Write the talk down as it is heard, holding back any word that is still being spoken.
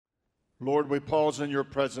Lord, we pause in your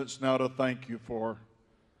presence now to thank you for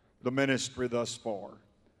the ministry thus far.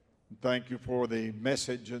 Thank you for the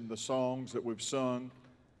message and the songs that we've sung.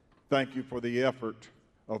 Thank you for the effort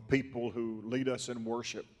of people who lead us in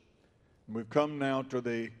worship. And we've come now to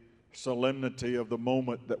the solemnity of the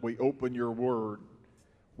moment that we open your word.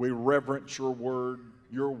 We reverence your word.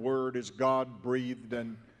 Your word is God-breathed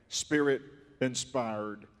and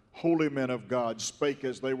Spirit-inspired. Holy men of God spake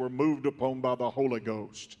as they were moved upon by the Holy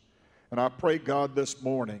Ghost. And I pray, God, this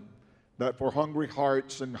morning that for hungry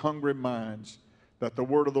hearts and hungry minds, that the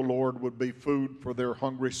word of the Lord would be food for their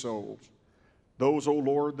hungry souls. Those, O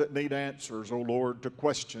Lord, that need answers, O Lord, to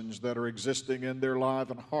questions that are existing in their life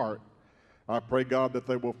and heart, I pray, God, that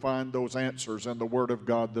they will find those answers in the word of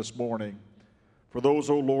God this morning. For those,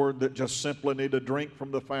 O Lord, that just simply need to drink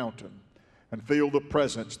from the fountain and feel the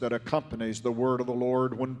presence that accompanies the word of the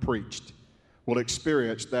Lord when preached, will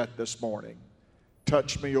experience that this morning.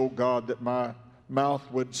 Touch me, O God, that my mouth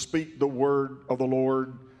would speak the word of the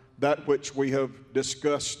Lord, that which we have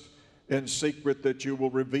discussed in secret, that you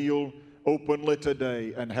will reveal openly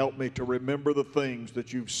today, and help me to remember the things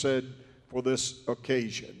that you've said for this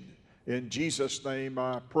occasion. In Jesus' name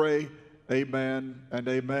I pray, amen and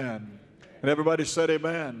amen. And everybody said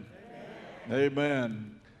amen. Amen.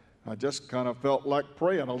 Amen. I just kind of felt like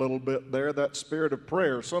praying a little bit there. That spirit of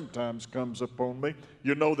prayer sometimes comes upon me.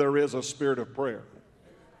 You know there is a spirit of prayer.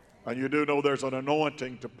 And you do know there's an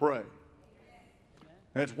anointing to pray.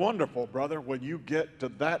 And it's wonderful, brother, when you get to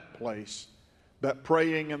that place, that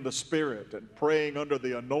praying in the Spirit and praying under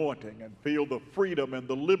the anointing and feel the freedom and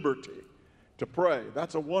the liberty to pray.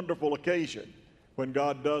 That's a wonderful occasion when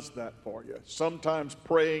God does that for you. Sometimes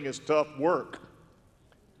praying is tough work.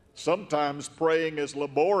 Sometimes praying is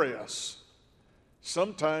laborious.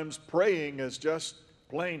 Sometimes praying is just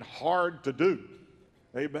plain hard to do.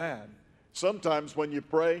 Amen. Sometimes when you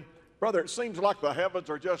pray, brother, it seems like the heavens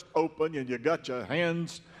are just open and you got your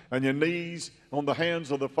hands and your knees on the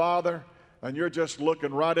hands of the Father and you're just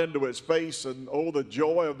looking right into his face, and oh, the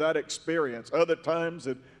joy of that experience. Other times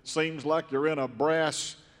it seems like you're in a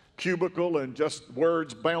brass cubicle and just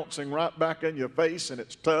words bouncing right back in your face and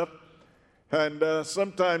it's tough. And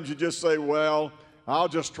sometimes you just say, well, I'll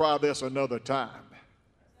just try this another time.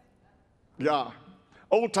 Yeah.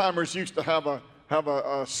 Old timers used to have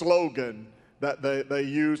a slogan that they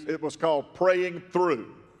used. It was called praying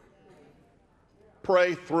through.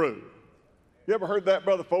 Pray through. You ever heard that,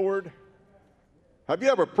 Brother Ford? Have you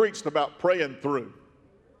ever preached about praying through?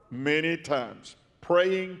 Many times.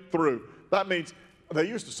 Praying through. That means, they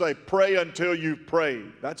used to say, pray until you've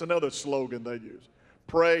prayed. That's another slogan they use.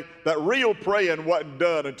 Pray. That real praying wasn't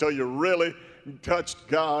done until you really touched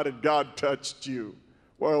God and God touched you.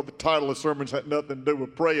 Well, the title of the sermons had nothing to do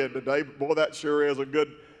with praying today, but boy, that sure is a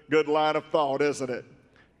good line of thought, isn't it?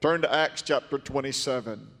 Turn to Acts chapter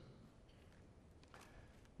 27.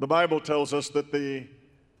 The Bible tells us that the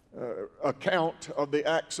account of the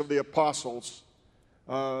Acts of the Apostles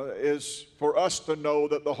is for us to know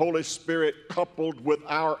that the Holy Spirit, coupled with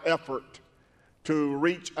our effort to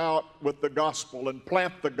reach out with the gospel and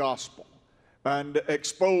plant the gospel and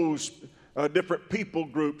expose different people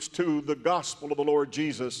groups to the gospel of the Lord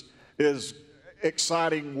Jesus, is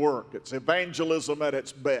exciting work. It's evangelism at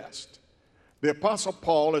its best. The Apostle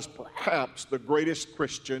Paul is perhaps the greatest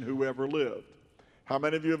Christian who ever lived. How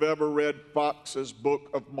many of you have ever read Fox's Book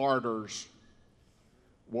of Martyrs?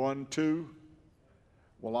 1, 2?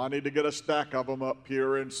 Well, I need to get a stack of them up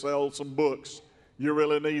here and sell some books. You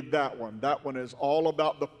really need that one. That one is all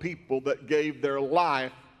about the people that gave their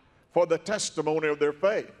life for the testimony of their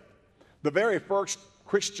faith. The very first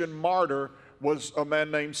Christian martyr was a man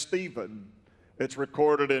named Stephen. It's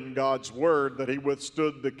recorded in God's Word that he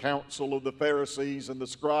withstood the counsel of the Pharisees and the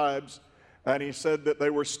scribes, and he said that they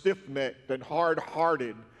were stiff-necked and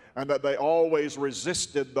hard-hearted and that they always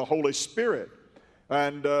resisted the Holy Spirit.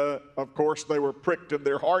 And, of course, they were pricked in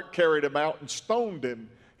their heart, carried him out, and stoned him.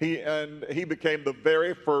 He became the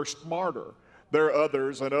very first martyr. There are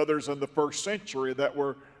others and others in the first century that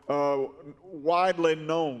were widely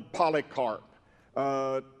known. Polycarp,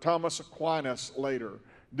 Thomas Aquinas later,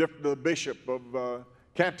 the Bishop of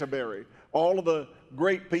Canterbury, all of the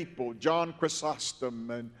great people, John Chrysostom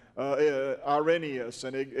and Irenaeus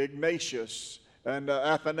and Ignatius and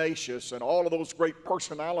Athanasius, and all of those great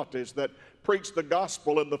personalities that preached the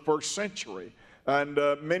gospel in the first century. And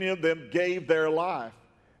many of them gave their life.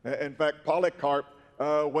 In fact, Polycarp,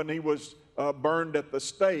 when he was burned at the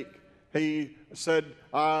stake, he said,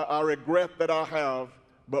 I regret that I have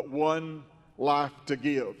but one life to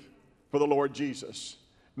give for the Lord Jesus.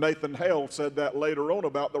 Nathan Hale said that later on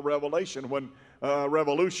about the Revelation when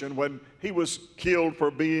Revolution when he was killed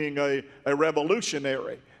for being a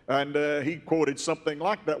revolutionary. And he quoted something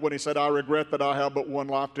like that when he said, "I regret that I have but one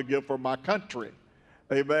life to give for my country."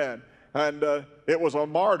 Amen. And it was a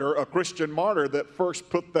martyr, a Christian martyr, that first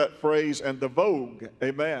put that phrase into vogue.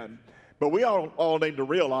 Amen. But we all need to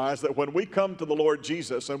realize that when we come to the Lord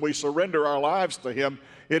Jesus and we surrender our lives to him,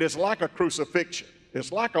 it is like a crucifixion.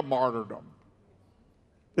 It's like a martyrdom.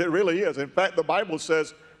 It really is. In fact, the Bible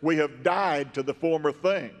says we have died to the former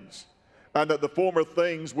things, and that the former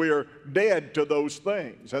things, we are dead to those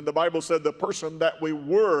things. And the Bible said the person that we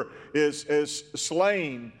were is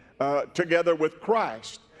slain together with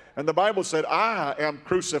Christ. And the Bible said, "I am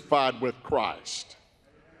crucified with Christ.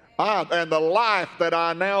 And the life that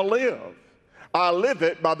I now live, I live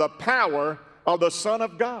it by the power of the Son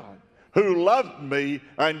of God, who loved me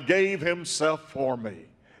and gave himself for me."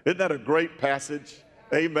 Isn't that a great passage?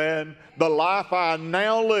 Amen. The life I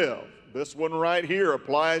now live, this one right here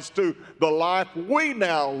applies to the life we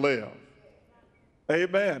now live.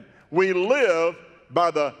 Amen. We live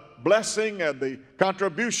by the blessing and the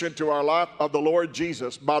contribution to our life of the Lord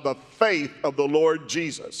Jesus, by the faith of the Lord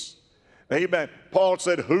Jesus. Amen. Paul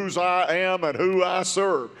said, "Whose I am and who I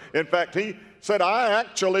serve." In fact, he said, "I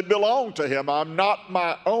actually belong to him. I'm not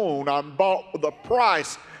my own. I'm bought with a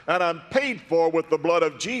price, and I'm paid for with the blood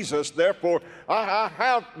of Jesus. Therefore, I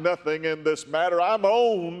have nothing in this matter. I'm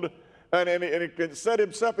owned." And he said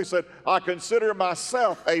himself, he said, "I consider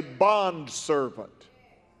myself a bondservant."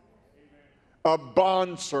 A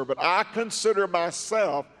bondservant. I consider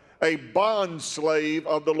myself a bondslave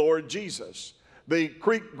of the Lord Jesus. The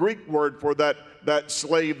Greek word for that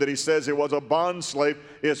slave that he says he was a bondslave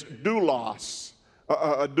is doulos.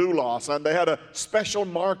 A doulos. And they had a special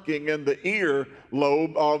marking in the ear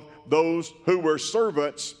lobe of those who were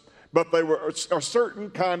servants, but they were a certain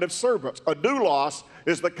kind of servants. A doulos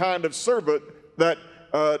is the kind of servant that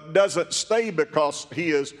doesn't stay because he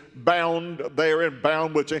is bound there and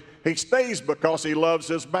bound with him. He stays because he loves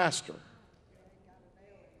his master.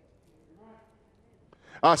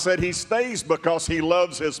 I said he stays because he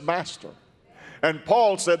loves his master. And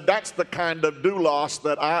Paul said that's the kind of doulos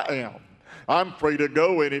that I am. I'm free to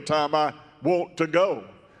go anytime I want to go.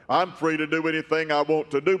 I'm free to do anything I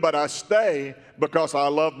want to do, but I stay because I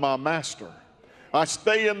love my master. I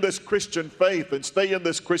stay in this Christian faith and stay in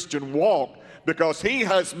this Christian walk because he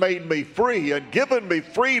has made me free and given me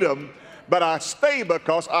freedom, but I stay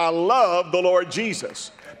because I love the Lord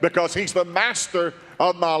Jesus, because he's the master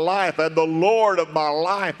of my life and the Lord of my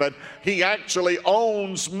life, and he actually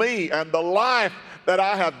owns me. And the life that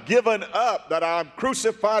I have given up, that I'm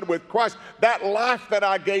crucified with Christ, that life that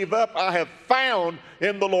I gave up, I have found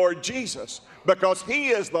in the Lord Jesus, because he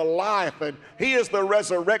is the life and he is the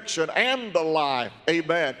resurrection and the life.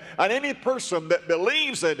 Amen. And any person that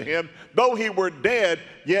believes in him, though he were dead,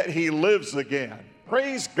 yet he lives again.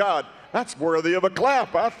 Praise God. That's worthy of a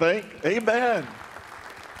clap, I think. Amen.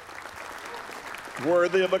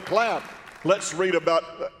 Worthy of a clap. Let's read about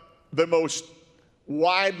the most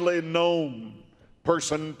widely known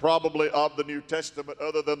person probably of the New Testament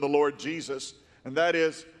other than the Lord Jesus, and that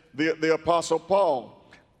is the Apostle Paul.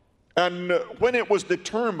 And when it was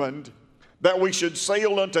determined that we should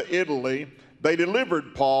sail unto Italy, they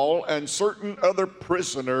delivered Paul and certain other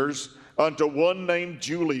prisoners unto one named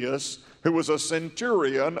Julius, who was a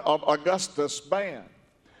centurion of Augustus' band.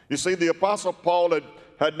 You see, the Apostle Paul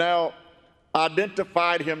had now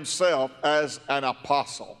identified himself as an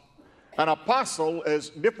apostle. An apostle is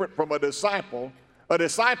different from a disciple. A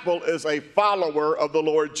disciple is a follower of the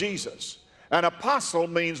Lord Jesus. An apostle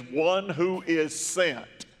means one who is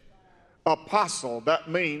sent. Apostle, that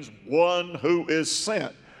means one who is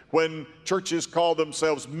sent. When churches call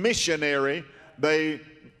themselves missionary, they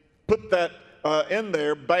put that in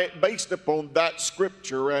there based upon that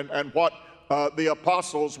scripture and what the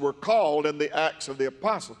apostles were called in the Acts of the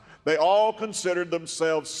Apostles. They all considered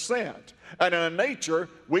themselves sent. And in a nature,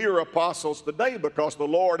 we are apostles today because the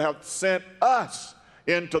Lord hath sent us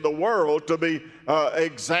into the world to be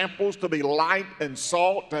examples, to be light and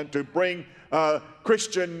salt, and to bring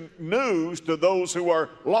Christian news to those who are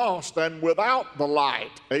lost and without the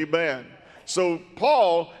light. Amen. So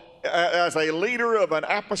Paul, as a leader of an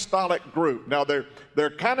apostolic group, now they're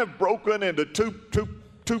kind of broken into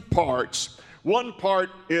two parts. One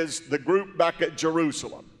part is the group back at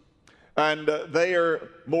Jerusalem, and they are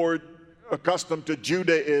more accustomed to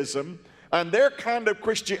Judaism, and their kind of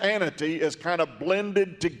Christianity is kind of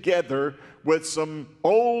blended together with some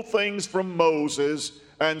old things from Moses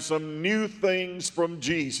and some new things from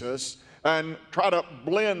Jesus, and try to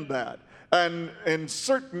blend that. And in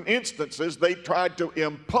certain instances, they tried to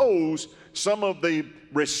impose some of the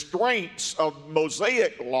restraints of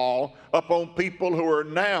Mosaic law upon people who are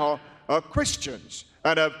now Christians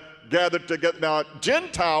and have gathered together. Now,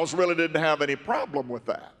 Gentiles really didn't have any problem with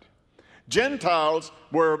that. Gentiles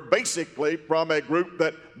were basically from a group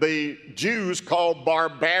that the Jews called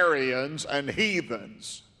barbarians and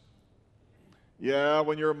heathens. Yeah,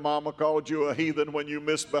 when your mama called you a heathen when you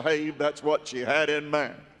misbehaved, that's what she had in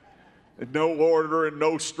mind. No order and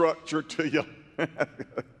no structure to you.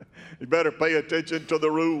 You better pay attention to the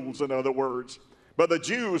rules, in other words. But the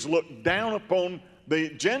Jews looked down upon the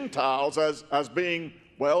Gentiles as being,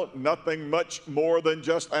 well, nothing much more than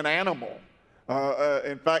just an animal.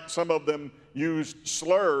 In fact, some of them used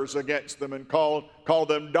slurs against them and called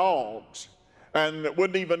them dogs. And it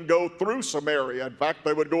wouldn't even go through Samaria. In fact,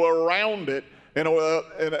 they would go around it in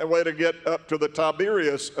a way to get up to the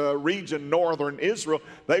Tiberias region, northern Israel.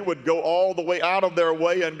 They would go all the way out of their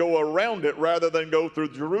way and go around it rather than go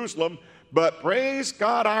through Jerusalem. But praise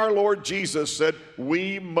God, our Lord Jesus said,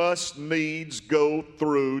 we must needs go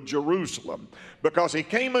through Jerusalem. Because he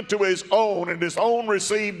came into his own, and his own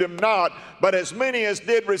received him not. But as many as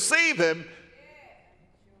did receive him,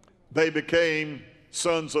 they became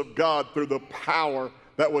sons of God through the power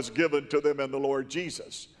that was given to them in the Lord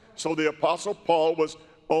Jesus. So the Apostle Paul was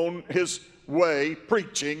on his way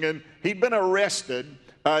preaching, and he'd been arrested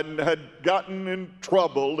and had gotten in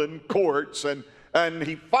trouble in courts, and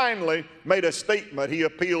he finally made a statement. He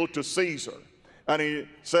appealed to Caesar, and he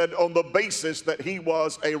said on the basis that he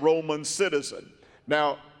was a Roman citizen.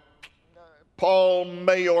 Now, Paul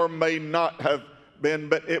may or may not have been,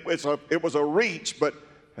 but it was a reach, but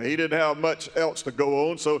he didn't have much else to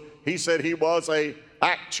go on, so he said he was an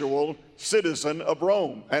actual citizen of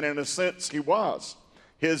Rome, and in a sense he was.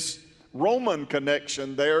 His Roman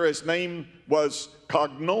connection there, his name was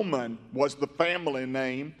Cognomen, was the family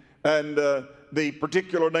name, and the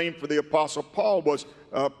particular name for the Apostle Paul was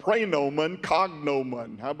Praenomen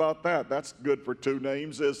Cognomen. How about that? That's good for two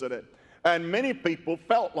names, isn't it? And many people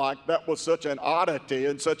felt like that was such an oddity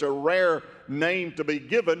and such a rare name to be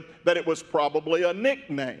given that it was probably a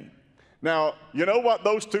nickname. Now, you know what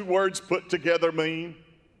those two words put together mean?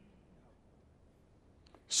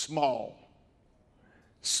 Small.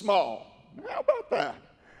 Small. How about that?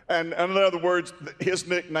 And in other words, his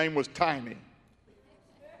nickname was Tiny,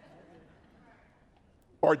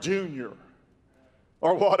 or Junior,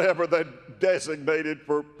 or whatever they designated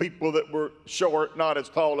for people that were short, not as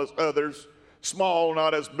tall as others, small,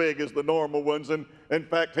 not as big as the normal ones. And in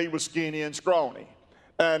fact, he was skinny and scrawny.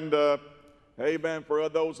 And amen, for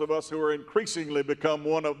those of us who are increasingly become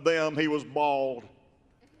one of them, he was bald,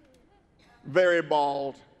 very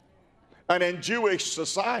bald. And in Jewish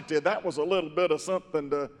society, that was a little bit of something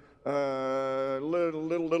to,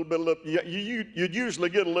 you'd usually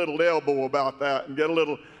get a little elbow about that and get a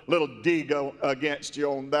little dig against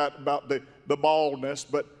you on that about the baldness.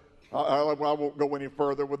 But I won't go any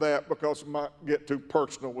further with that because it might get too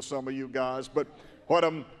personal with some of you guys. But what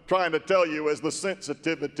I'm trying to tell you is the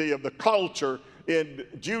sensitivity of the culture in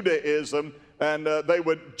Judaism, and they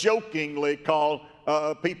would jokingly call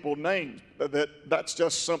people names. That's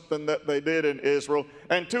just something that they did in Israel,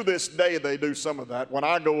 and to this day they do some of that. When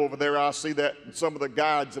I go over there, I see that in some of the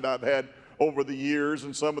guides that I've had over the years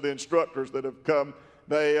and some of the instructors that have come.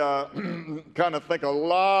 They kind of think of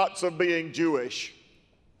lots of being Jewish.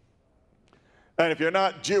 And if you're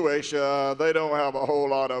not Jewish, they don't have a whole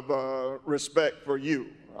lot of respect for you.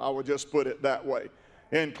 I would just put it that way,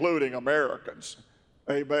 including Americans.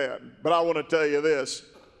 Amen. But I want to tell you this.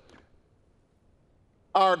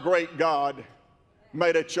 Our great God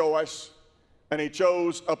made a choice, and he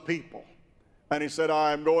chose a people. And he said,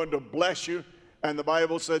 I am going to bless you. And the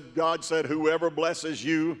Bible said, God said, whoever blesses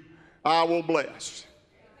you, I will bless.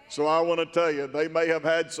 So I want to tell you, they may have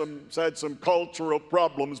had some cultural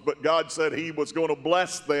problems, but God said he was going to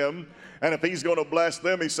bless them. And if he's going to bless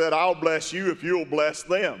them, he said, I'll bless you if you'll bless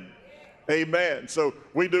them. Amen. So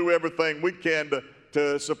we do everything we can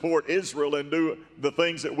to support Israel and do the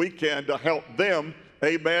things that we can to help them.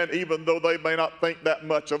 Amen. Even though they may not think that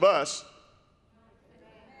much of us.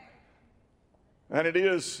 And it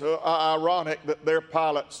is ironic that their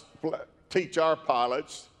pilots teach our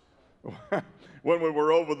pilots. When we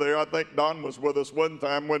were over there, I think Don was with us one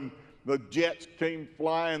time when the jets came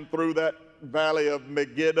flying through that valley of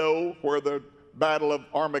Megiddo, where the Battle of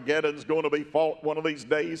Armageddon is going to be fought one of these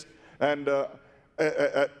days. And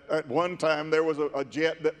at one time, there was a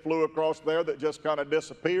jet that flew across there that just kind of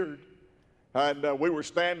disappeared. And we were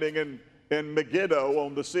standing in Megiddo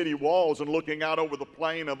on the city walls and looking out over the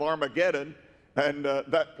plain of Armageddon. And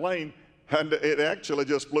that plane, and it actually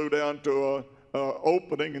just flew down to a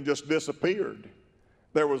opening and just disappeared.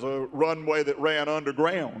 there was a runway that ran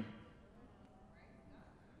underground.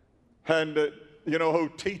 And you know who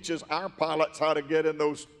teaches our pilots how to get in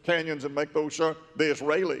those canyons and make those sure? The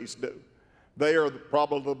Israelis do. They are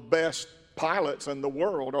probably the best pilots in the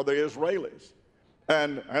world, are the Israelis.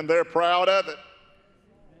 And they're proud of it.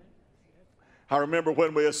 I remember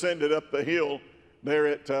when we ascended up the hill there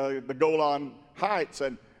at the Golan Heights,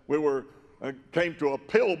 and we came to a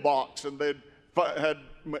pillbox, and they had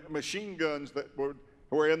machine guns that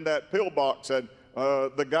were in that pillbox. And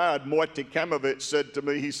the guide, Moiti Kamovich, said to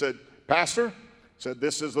me, he said, "Pastor," said,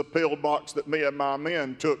 "this is the pillbox that me and my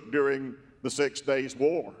men took during the 6 Days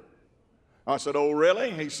War." I said, "Oh,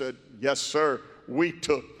 really?" He said, "Yes, sir. We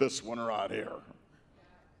took this one right here."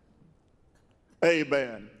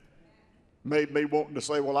 Amen. Made me wanting to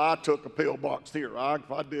say, well, I took a pillbox here.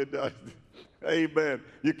 If I did, amen.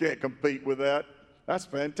 You can't compete with that. That's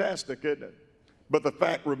fantastic, isn't it? But the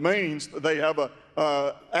fact remains that they have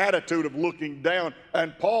a attitude of looking down,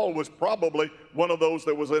 and Paul was probably one of those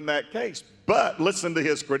that was in that case. But listen to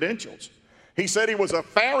his credentials. He said he was a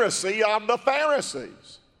Pharisee of the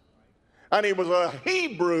Pharisees, and he was a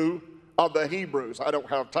Hebrew of the Hebrews. I don't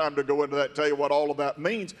have time to go into that, tell you what all of that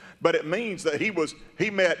means, but it means that he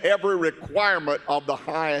met every requirement of the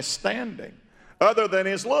highest standing, other than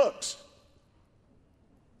his looks.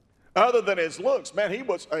 Other than his looks, man, he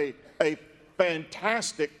was a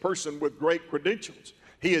fantastic person with great credentials.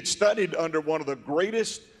 He had studied under one of the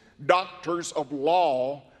greatest doctors of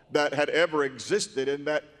law that had ever existed, in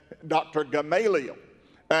that Dr. Gamaliel.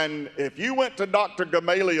 And if you went to Dr.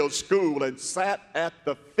 Gamaliel's school and sat at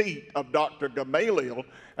the feet of Dr. Gamaliel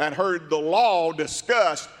and heard the law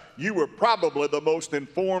discussed, you were probably the most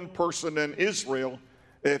informed person in Israel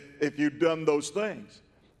if you'd done those things.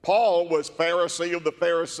 Paul was Pharisee of the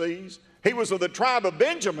Pharisees. He was of the tribe of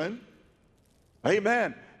Benjamin.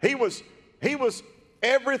 Amen. He was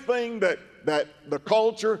everything that the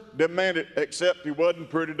culture demanded, except he wasn't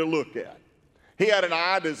pretty to look at. He had an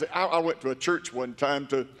eye disease. I went to a church one time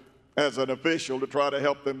as an official to try to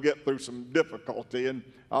help them get through some difficulty, and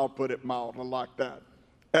I'll put it mildly like that.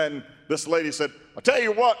 And this lady said, "I'll tell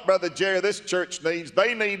you what, Brother Jerry, this church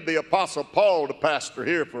they need the Apostle Paul to pastor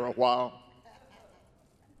here for a while."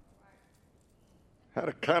 Had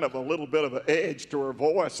a kind of a little bit of an edge to her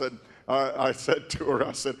voice, and I said to her,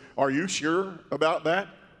 I said, "Are you sure about that?"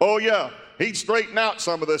 "Oh, yeah, he'd straighten out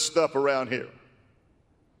some of this stuff around here."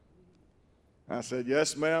 I said,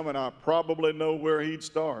 "Yes, ma'am, and I probably know where he'd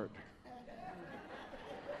start."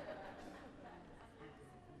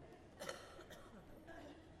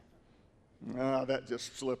 That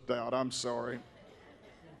just slipped out. I'm sorry.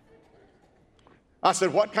 I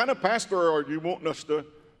said, "What kind of pastor are you wanting us to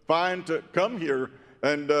find to come here?"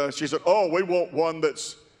 And she said, "Oh, we want one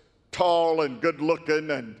that's tall and good looking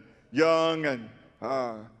and young and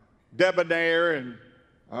debonair and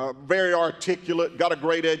very articulate, got a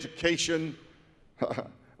great education."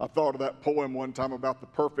 I thought of that poem one time about the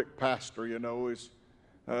perfect pastor, you know. He's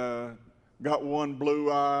got one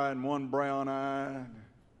blue eye and one brown eye.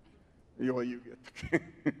 You know, you get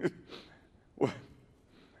the well,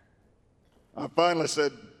 I finally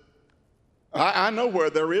said, I know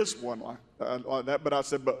where there is one like that, but I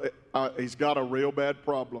said, but he's got a real bad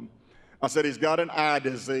problem. I said, he's got an eye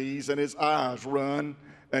disease, and his eyes run,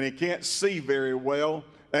 and he can't see very well.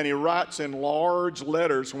 And he writes in large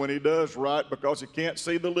letters when he does write, because he can't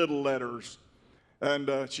see the little letters.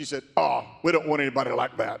 And she said, "Oh, we don't want anybody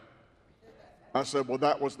like that." I said, "Well,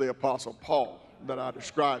 that was the Apostle Paul that I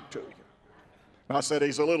described to you." And I said,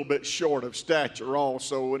 "He's a little bit short of stature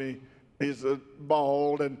also, when he's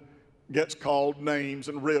bald and gets called names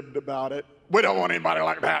and ribbed about it. We don't want anybody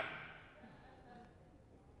like that."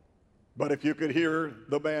 But if you could hear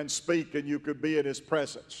the man speak and you could be in his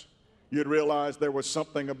presence, you'd realize there was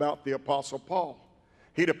something about the Apostle Paul.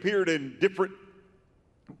 He'd appeared in different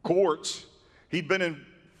courts. He'd been in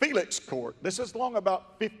Felix court. This is long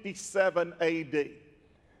about 57 A.D.,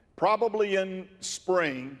 probably in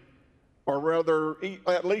spring, or rather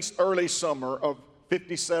at least early summer of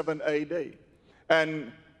 57 A.D.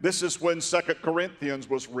 And this is when 2 Corinthians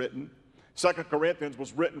was written. 2 Corinthians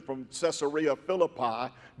was written from Caesarea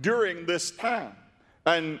Philippi during this time.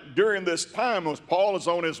 And during this time, as Paul is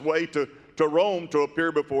on his way to Rome to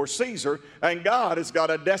appear before Caesar, and God has got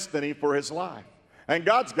a destiny for his life. And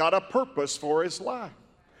God's got a purpose for his life.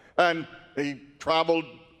 And he traveled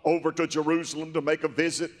over to Jerusalem to make a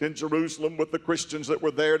visit in Jerusalem with the Christians that were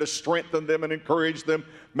there to strengthen them and encourage them.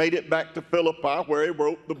 Made it back to Philippi, where he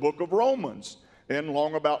wrote the book of Romans in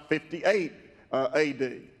long about 58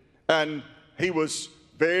 A.D. And he was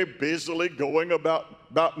very busily going about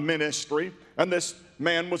about ministry. And this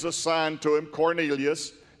man was assigned to him,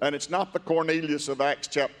 Cornelius. And it's not the Cornelius of Acts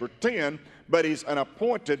chapter 10, but he's an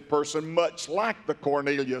appointed person, much like the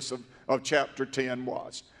Cornelius of chapter 10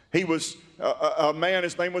 was. He was a man,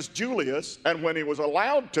 his name was Julius, and when he was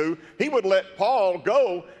allowed to, he would let Paul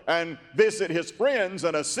go and visit his friends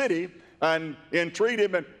in a city and entreat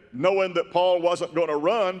him, and knowing that Paul wasn't going to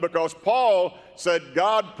run, because Paul said,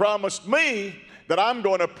 God promised me that I'm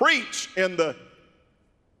going to preach in the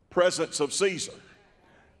presence of Caesar.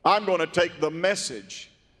 I'm going to take the message.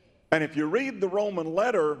 And if you read the Roman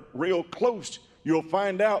letter real close, you'll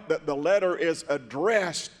find out that the letter is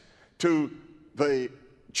addressed to the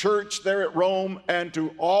church there at Rome and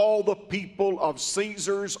to all the people of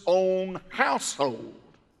Caesar's own household.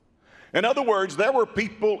 In other words, there were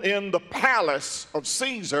people in the palace of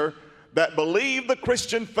Caesar that believed the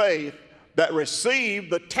Christian faith, that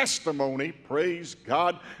received the testimony, praise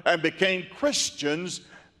God, and became Christians.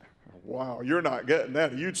 Wow, you're not getting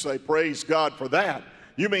that. You'd say praise God for that.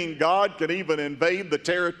 You mean God can even invade the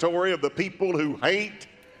territory of the people who hate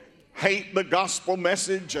the gospel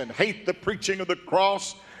message and hate the preaching of the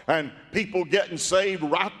cross, and people getting saved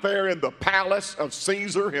right there in the palace of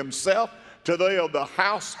Caesar himself? Today of the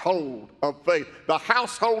household of faith, the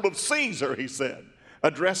household of Caesar, he said,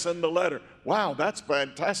 addressing the letter. Wow, that's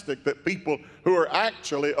fantastic that people who are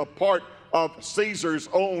actually a part of Caesar's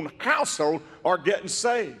own household are getting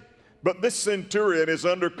saved. But this centurion is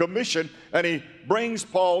under commission, and he brings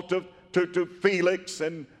Paul to Felix,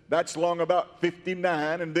 and that's long about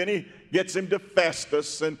 59, and then he gets him to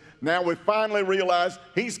Festus, and now we finally realize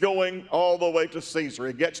he's going all the way to Caesar.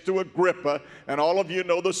 He gets to Agrippa, and all of you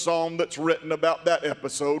know the psalm that's written about that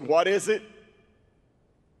episode. What is it?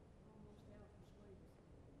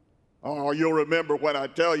 Oh, you'll remember when I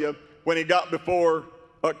tell you, when he got before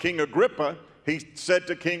King Agrippa, he said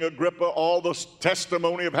to King Agrippa all the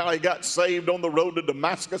testimony of how he got saved on the road to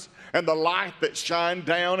Damascus, and the light that shined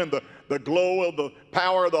down, and the glow of the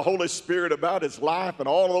power of the Holy Spirit about his life, and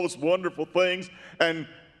all of those wonderful things. And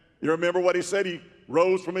you remember what he said? He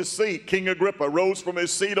rose from his seat. King Agrippa rose from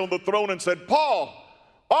his seat on the throne and said, Paul,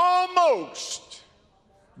 almost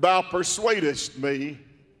thou persuadest me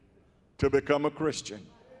to become a Christian.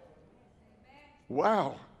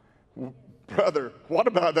 Wow. Brother, what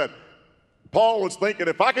about that? Paul was thinking,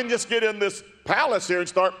 if I can just get in this palace here and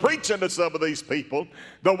start preaching to some of these people,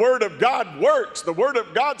 the Word of God works. The Word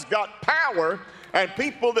of God's got power, and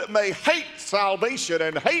people that may hate salvation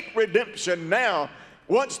and hate redemption now,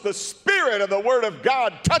 once the Spirit of the Word of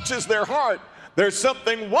God touches their heart, there's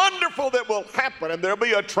something wonderful that will happen, and there'll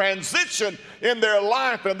be a transition in their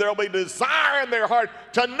life, and there'll be desire in their heart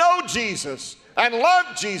to know Jesus and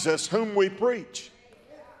love Jesus whom we preach.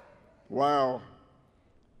 Wow.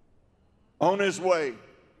 On his way,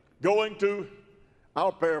 going to,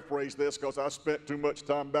 I'll paraphrase this because I spent too much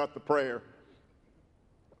time about the prayer.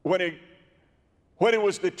 When it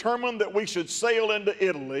was determined that we should sail into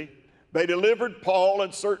Italy, they delivered Paul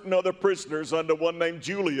and certain other prisoners unto one named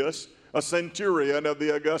Julius, a centurion of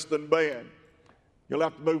the Augustan band. You'll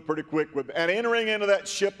have to move pretty quick with it. And entering into that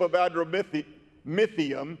ship of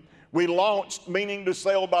Adramyttium, we launched, meaning to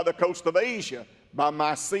sail by the coast of Asia, by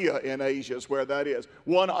Mysia in Asia is where that is.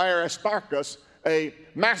 One Aristarchus, a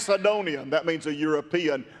Macedonian, that means a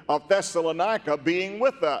European, of Thessalonica, being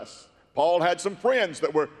with us. Paul had some friends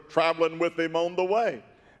that were traveling with him on the way.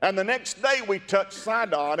 And the next day we touched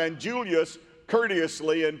Sidon, and Julius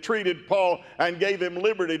courteously entreated Paul and gave him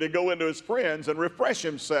liberty to go into his friends and refresh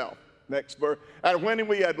himself. Next verse. And when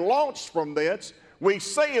we had launched from thence, we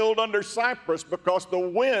sailed under Cyprus because the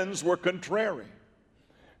winds were contrary.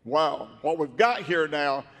 Wow, what we've got here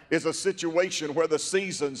now is a situation where the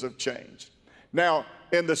seasons have changed. Now,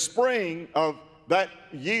 in the spring of that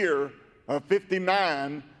year of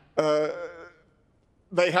 59,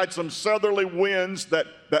 they had some southerly winds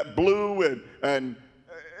that blew, and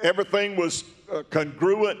everything was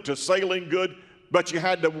congruent to sailing good, but you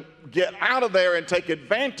had to get out of there and take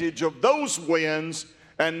advantage of those winds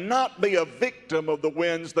and not be a victim of the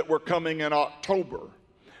winds that were coming in October.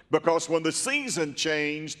 Because when the season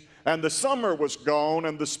changed and the summer was gone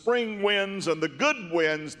and the spring winds and the good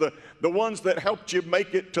winds, the ones that helped you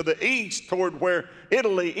make it to the east toward where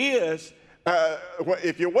Italy is,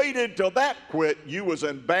 if you waited till that quit, you was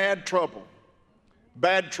in bad trouble.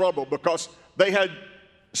 Bad trouble, because they had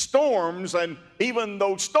storms, and even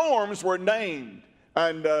those storms were named.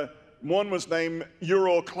 And one was named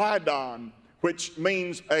Euroclydon, which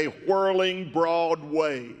means a whirling broad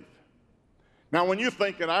wave. Now, when you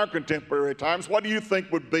think in our contemporary times, what do you think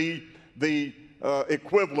would be the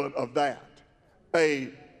equivalent of that? A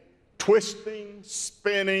twisting,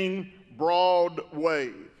 spinning, broad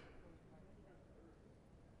wave.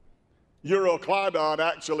 Euroclydon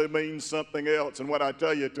actually means something else, and when I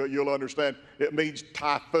tell you to, you'll understand. It means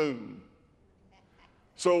typhoon.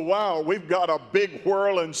 So wow, we've got a big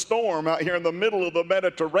whirling storm out here in the middle of the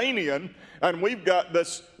Mediterranean, and we've got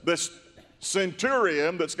this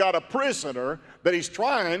centurion that's got a prisoner that he's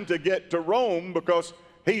trying to get to Rome because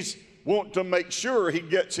he's wanting to make sure he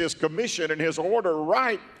gets his commission and his order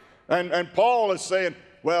right. And Paul is saying,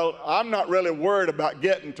 well, I'm not really worried about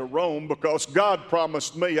getting to Rome because God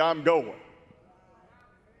promised me I'm going.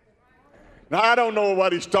 Now, I don't know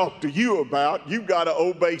what he's talked to you about. You've got to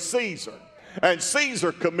obey Caesar. And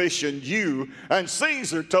Caesar commissioned you, and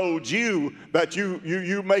Caesar told you that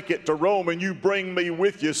you make it to Rome and you bring me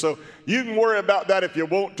with you. So you can worry about that if you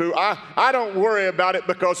want to. I don't worry about it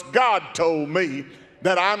because God told me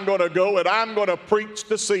that I'm going to go and I'm going to preach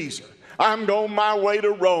to Caesar. I'm going my way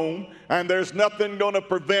to Rome, and there's nothing going to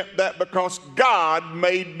prevent that because God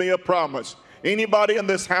made me a promise. Anybody in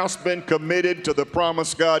this house been committed to the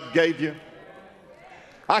promise God gave you?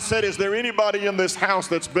 I said, is there anybody in this house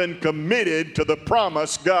that's been committed to the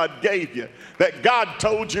promise God gave you? That God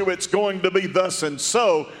told you it's going to be thus and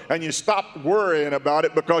so, and you stopped worrying about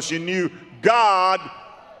it because you knew God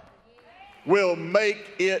will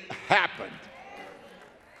make it happen.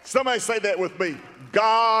 Somebody say that with me.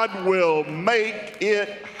 God will make it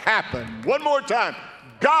happen. One more time.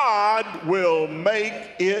 God will make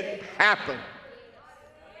it happen.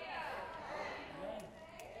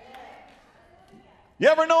 You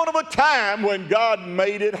ever known of a time when God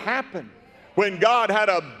made it happen? When God had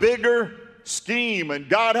a bigger scheme and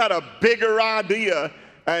God had a bigger idea,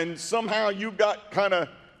 and somehow you got kind of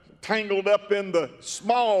tangled up in the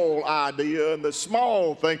small idea and the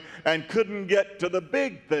small thing and couldn't get to the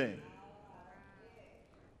big thing.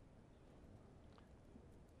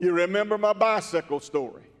 You remember my bicycle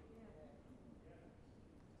story?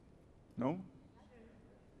 No?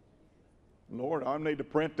 Lord, I need to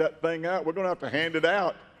print that thing out. We're going to have to hand it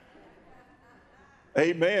out.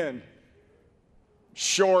 Amen.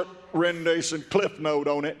 Short rendition, cliff note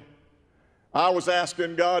on it. I was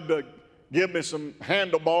asking God to give me some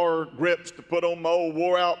handlebar grips to put on my old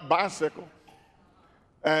wore-out bicycle.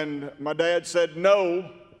 And my dad said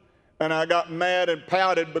no, and I got mad and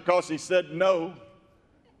pouted because he said no.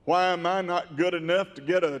 Why am I not good enough to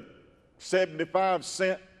get a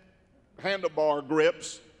 75-cent handlebar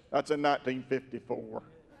grips? That's in 1954.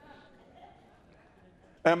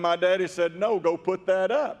 And my daddy said, no, go put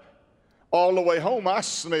that up. All the way home, I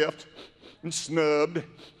sniffed and snubbed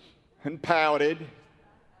and pouted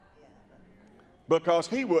because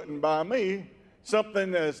he wouldn't buy me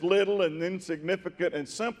something as little and insignificant and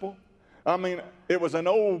simple. I mean, it was an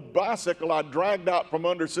old bicycle I dragged out from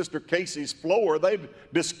under Sister Casey's floor. They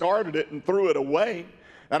discarded it and threw it away.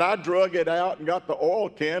 And I drug it out and got the oil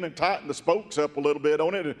can and tightened the spokes up a little bit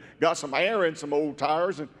on it and got some air in some old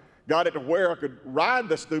tires and got it to where I could ride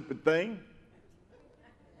the stupid thing.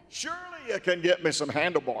 Surely you can get me some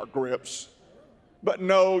handlebar grips. But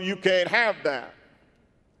no, you can't have that.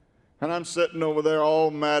 And I'm sitting over there all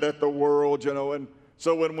mad at the world, you know. And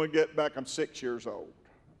so when we get back, I'm 6 years old.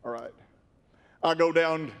 All right. I go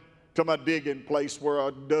down to my digging place where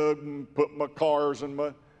I dug and put my cars and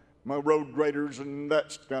my road graders and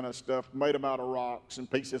that kind of stuff, made them out of rocks and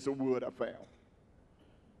pieces of wood I found.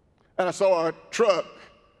 And I saw a truck,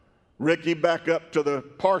 Ricky, back up to the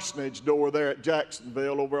parsonage door there at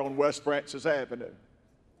Jacksonville over on West Francis Avenue.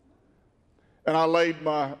 And I laid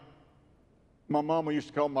my mama used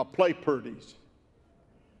to call them my play purdies.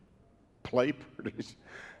 Play purdies.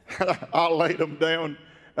 I laid them down,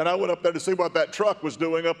 and I went up there to see what that truck was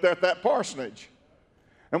doing up there at that parsonage.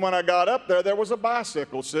 And when I got up there was a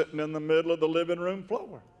bicycle sitting in the middle of the living room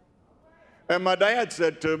floor. And my dad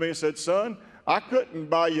said to me, he said, son, I couldn't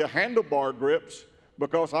buy you handlebar grips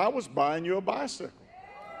because I was buying you a bicycle.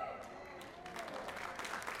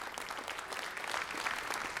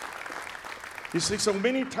 You see, so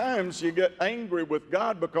many times you get angry with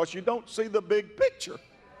God because you don't see the big picture.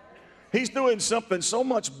 He's doing something so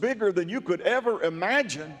much bigger than you could ever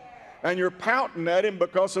imagine, and you're pouting at him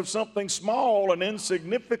because of something small and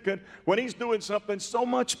insignificant when he's doing something so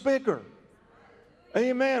much bigger.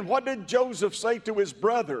 Amen. What did Joseph say to his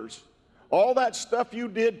brothers? All that stuff you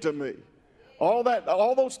did to me, all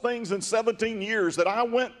those things in 17 years that I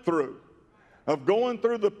went through, of going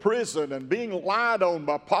through the prison and being lied on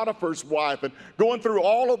by Potiphar's wife and going through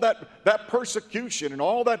all of that persecution and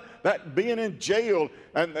all that being in jail.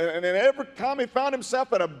 And every time he found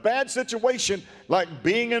himself in a bad situation, like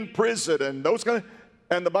being in prison and those kind of,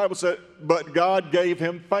 and the Bible said, but God gave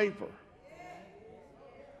him favor.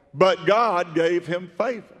 But God gave him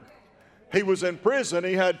favor. He was in prison,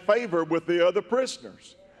 he had favor with the other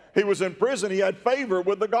prisoners. He was in prison, he had favor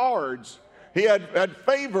with the guards. He had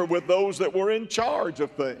favor with those that were in charge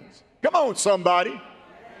of things. Come on, somebody.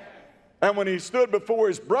 And when he stood before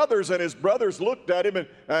his brothers, and his brothers looked at him,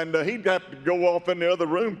 and he'd have to go off in the other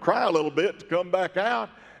room, cry a little bit to come back out.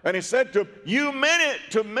 And he said to them, you meant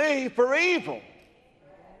it to me for evil.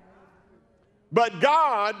 But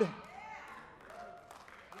God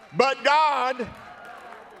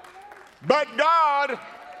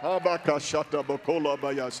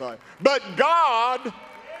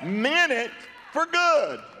meant it for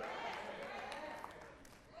good.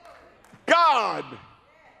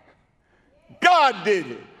 God did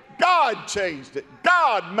it. God changed it.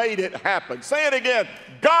 God made it happen. Say it again.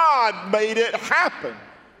 God made it happen.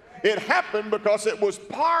 It happened because it was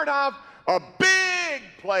part of a big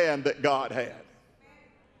plan that God had.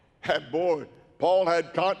 And boy, Paul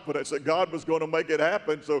had confidence that God was going to make it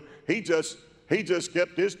happen, so he just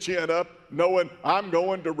kept his chin up, knowing I'm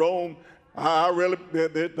going to Rome.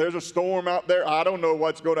 There's a storm out there. I don't know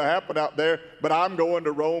what's going to happen out there, but I'm going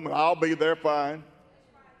to Rome and I'll be there fine.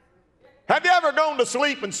 Have you ever gone to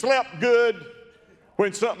sleep and slept good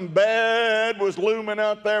when something bad was looming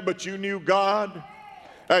out there, but you knew God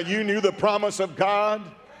and you knew the promise of God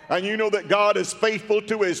and you know that God is faithful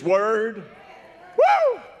to his word?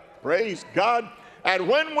 Woo! Praise God. And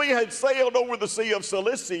when we had sailed over the Sea of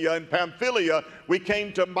Cilicia and Pamphylia, we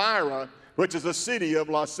came to Myra, which is a city of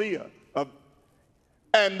Lycia.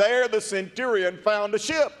 And there the centurion found a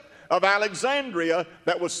ship of Alexandria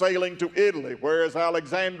that was sailing to Italy. Where is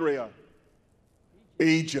Alexandria?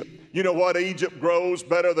 Egypt. You know what Egypt grows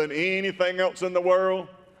better than anything else in the world?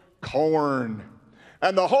 Corn.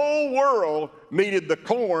 And the whole world needed the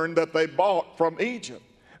corn that they bought from Egypt.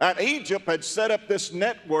 And Egypt had set up this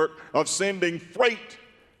network of sending freight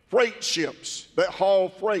ships that haul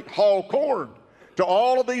corn to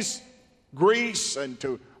all of these Greece and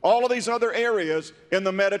to all of these other areas in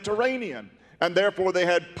the Mediterranean. And therefore they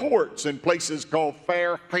had ports in places called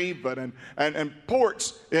Fair Haven and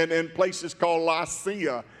ports in places called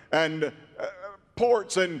Lycia and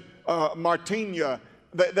ports in Martinia.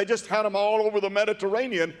 They just had them all over the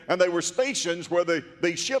Mediterranean, and they were stations where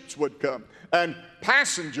these ships would come. And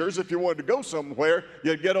passengers, if you wanted to go somewhere,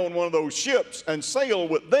 you'd get on one of those ships and sail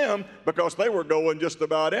with them because they were going just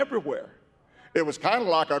about everywhere. It was kind of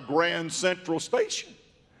like a grand central station.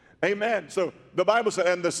 Amen. So the Bible said,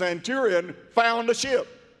 and the centurion found a ship.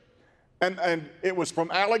 And it was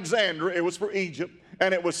from Alexandria, it was for Egypt,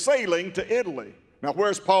 and it was sailing to Italy. Now,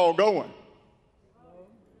 where's Paul going?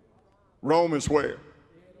 Rome is where?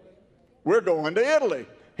 We're going to Italy.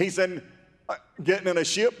 He's getting in a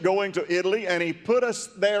ship going to Italy, and he put us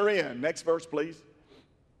therein. Next verse, please.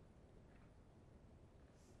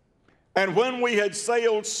 And when we had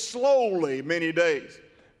sailed slowly many days.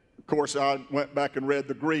 Of course, I went back and read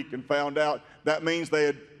the Greek and found out that means they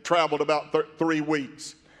had traveled about 3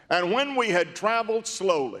 weeks. And when we had traveled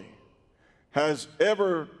slowly, has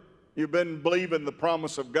ever you been believing the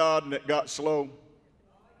promise of God and it got slow?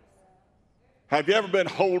 Have you ever been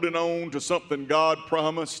holding on to something God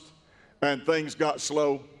promised and things got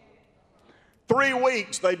slow? 3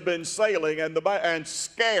 weeks they'd been sailing, and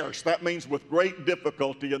scarce, that means with great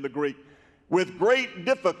difficulty in the Greek. With great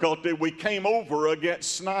difficulty we came over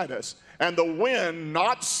against Cnidus, and the wind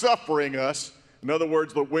not suffering us, in other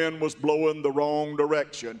words, the wind was blowing the wrong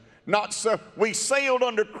direction. We sailed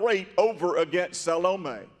under Crete over against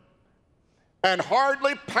Salome, and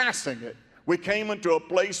hardly passing it, we came into a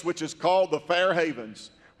place which is called the Fair Havens,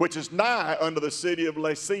 which is nigh unto the city of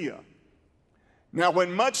Lasea. Now,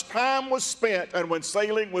 when much time was spent and when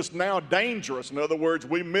sailing was now dangerous, in other words,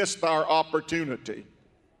 we missed our opportunity.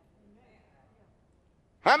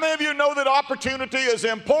 How many of you know that opportunity is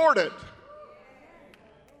important?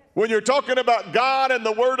 When you're talking about God and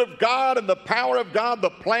the Word of God and the power of God, the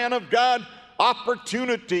plan of God,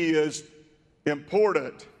 opportunity is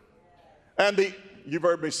important. And you've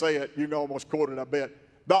heard me say it, you can almost quote it, I bet.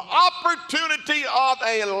 The opportunity of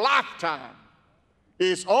a lifetime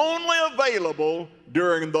is only available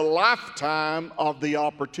during the lifetime of the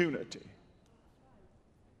opportunity.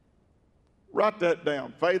 Write that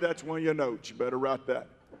down. Faye, that's one of your notes. You better write that.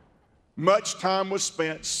 Much time was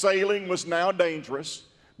spent. Sailing was now dangerous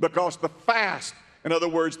because the fast, in other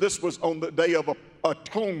words, this was on the day of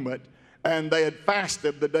atonement, and they had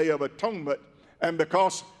fasted the day of atonement, and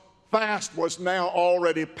because fast was now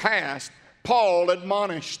already past, Paul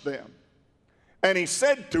admonished them. And he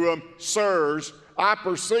said to them, sirs, I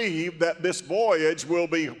perceive that this voyage will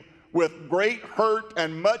be with great hurt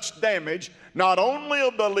and much damage, not only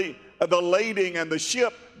of the lading and the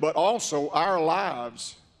ship, but also our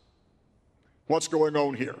lives. What's going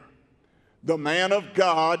on here? The man of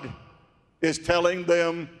God is telling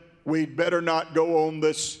them we'd better not go on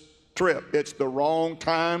this trip. It's the wrong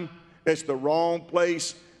time. It's the wrong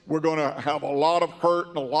place. We're going to have a lot of hurt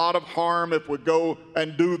and a lot of harm if we go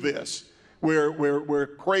and do this.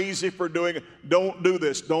 We're crazy for doing it. Don't do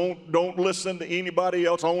this. Don't listen to anybody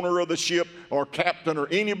else, owner of the ship or captain or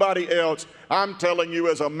anybody else. I'm telling you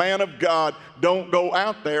as a man of God, don't go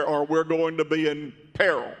out there or we're going to be in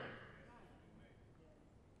peril.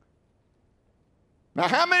 Now,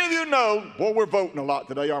 how many of you know, well, we're voting a lot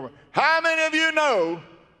today, aren't we? How many of you know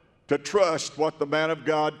to trust what the man of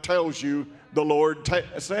God tells you the Lord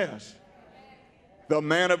says? The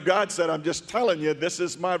man of God said, I'm just telling you, this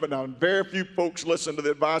is mine. But now, very few folks listen to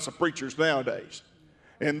the advice of preachers nowadays.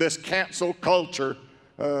 In this cancel culture,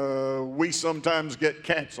 we sometimes get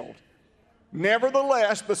canceled.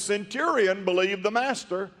 Nevertheless, the centurion believed the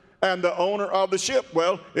master and the owner of the ship.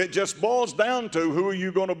 Well, it just boils down to who are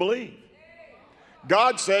you going to believe?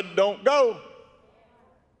 God said, don't go.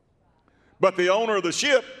 But the owner of the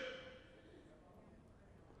ship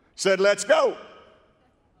said, let's go.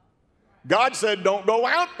 God said, don't go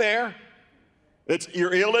out there.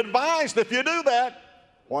 You're ill-advised if you do that.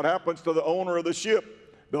 What happens to the owner of the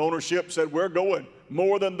ship? The ownership said, we're going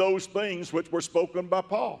more than those things which were spoken by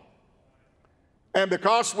Paul. And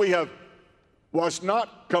because was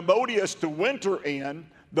not commodious to winter in,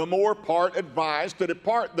 the more part advised to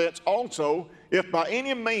depart thence also, if by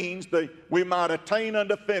any means we might attain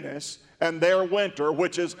unto Phineus, and their winter,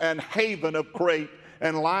 which is an haven of Crete,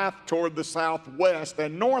 and lieth toward the southwest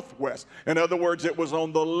and northwest. In other words, it was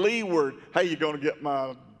on the leeward. Hey, you're going to get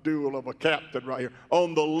my duel of a captain right here.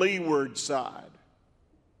 On the leeward side.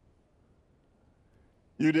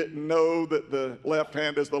 You didn't know that the left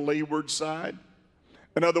hand is the leeward side?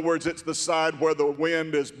 In other words, it's the side where the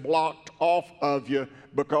wind is blocked off of you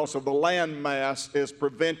because of the land mass is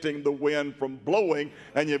preventing the wind from blowing,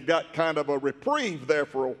 and you've got kind of a reprieve there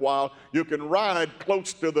for a while. You can ride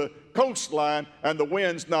close to the coastline, and the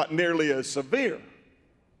wind's not nearly as severe.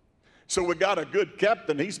 So we got a good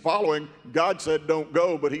captain. He's following. God said don't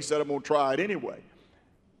go, but he said I'm going to try it anyway.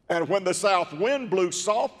 And when the south wind blew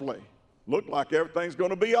softly, looked like everything's going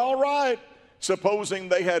to be all right, supposing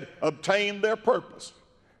they had obtained their purpose.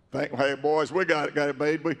 Think, hey, boys, we got it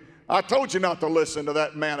made. I told you not to listen to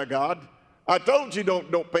that man of God. I told you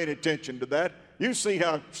don't pay attention to that. You see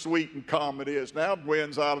how sweet and calm it is now.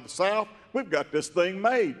 Wind's out of the south. We've got this thing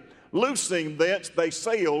made. Loosing thence, they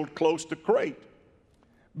sailed close to Crete.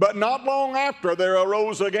 But not long after, there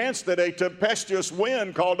arose against it a tempestuous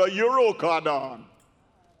wind called a Euroclydon.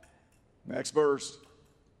 Next verse.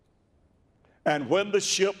 And when the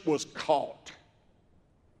ship was caught,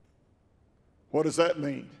 what does that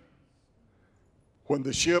mean? When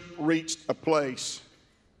the ship reached a place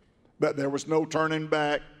that there was no turning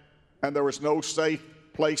back and there was no safe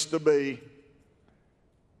place to be,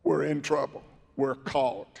 we're in trouble. We're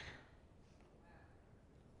caught.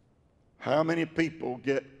 How many people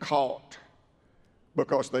get caught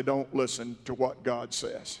because they don't listen to what God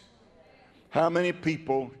says? How many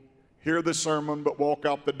people hear the sermon but walk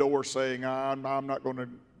out the door saying, I'm not going to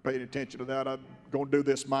pay attention to that. I'm going to do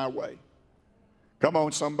this my way. Come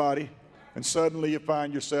on, somebody. And suddenly you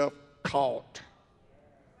find yourself caught.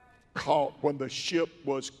 Caught when the ship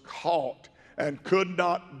was caught and could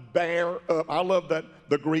not bear up. I love that,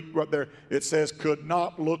 the Greek right there. It says, could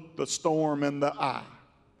not look the storm in the eye.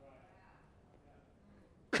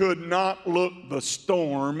 Could not look the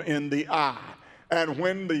storm in the eye. And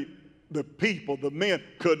when the people, the men,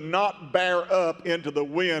 could not bear up into the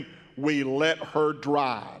wind, we let her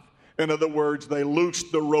drive. In other words, they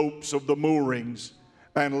loosed the ropes of the moorings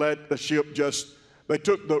and let the ship they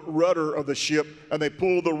took the rudder of the ship and they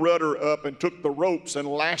pulled the rudder up and took the ropes and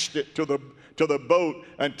lashed it to the boat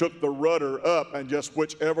and took the rudder up, and just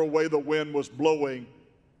whichever way the wind was blowing,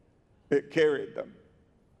 it carried them.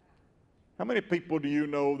 How many people do you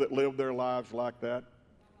know that live their lives like that?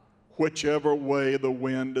 Whichever way the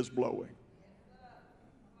wind is blowing.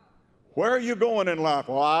 Where are you going in life?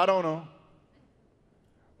 Well, I don't know.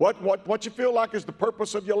 What you feel like is the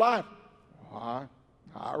purpose of your life?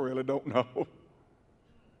 I really don't know.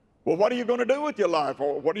 Well, what are you going to do with your life?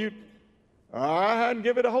 Or I hadn't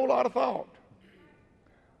given it a whole lot of thought.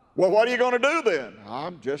 Well, what are you going to do then?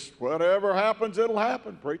 I'm just, whatever happens, it'll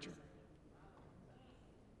happen, preacher.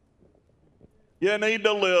 You need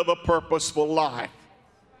to live a purposeful life.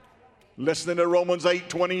 Listening to Romans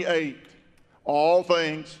 8:28. All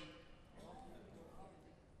things,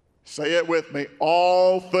 say it with me,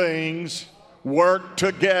 all things work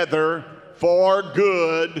together for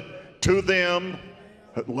good to them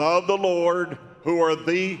that love the Lord, who are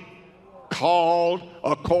the called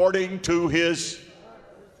according to his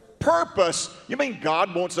purpose. You mean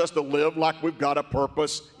God wants us to live like we've got a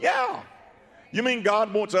purpose? Yeah. You mean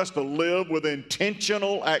God wants us to live with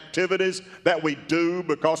intentional activities that we do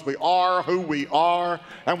because we are who we are,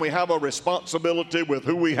 and we have a responsibility with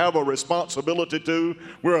who we have a responsibility to.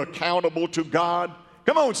 We're accountable to God.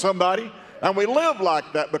 Come on, somebody. And we live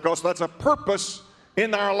like that because that's a purpose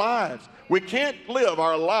in our lives. We can't live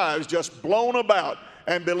our lives just blown about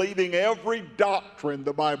and believing every doctrine,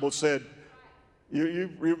 the Bible said.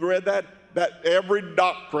 You've read that? That every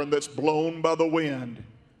doctrine that's blown by the wind.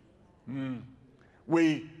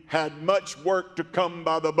 We had much work to come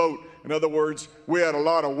by the boat. In other words, we had a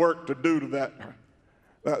lot of work to do to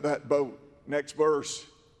that boat. Next verse.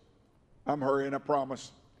 I'm hurrying, I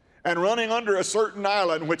promise. And running under a certain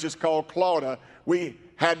island, which is called Clauda, we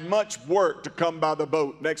had much work to come by the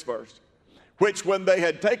boat. Next verse. Which when they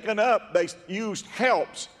had taken up, they used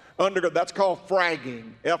helps under, that's called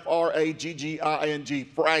fragging. F-R-A-G-G-I-N-G,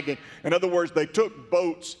 fragging. In other words, they took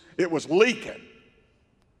boats, it was leaking.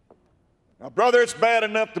 Now, brother, it's bad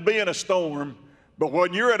enough to be in a storm, but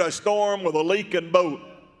when you're in a storm with a leaking boat,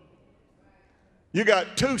 you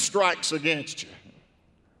got 2 strikes against you.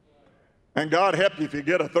 And God help you if you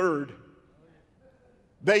get a third.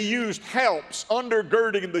 They used helps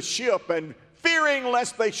undergirding the ship and fearing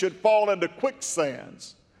lest they should fall into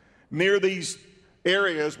quicksands. Near these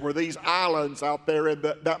areas were these islands out there in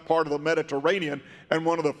that part of the Mediterranean, and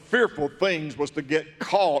one of the fearful things was to get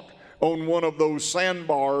caught on one of those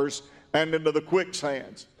sandbars and into the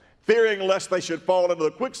quicksands. Fearing lest they should fall into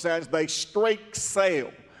the quicksands, they strake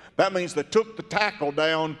sail. That means they took the tackle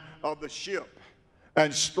down of the ship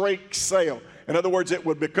and strake sail. In other words, it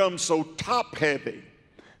would become so top heavy.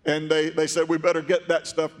 And they said, we better get that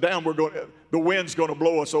stuff down. The wind's going to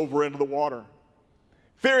blow us over into the water.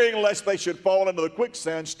 Fearing lest they should fall into the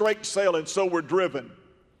quicksand, strake sail, and so were driven.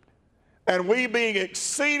 And we being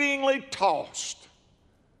exceedingly tossed.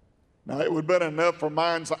 Now, it would have been enough for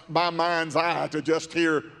my mind's eye to just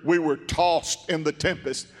hear we were tossed in the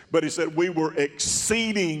tempest. But he said we were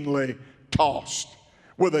exceedingly tossed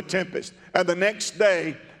with a tempest. And the next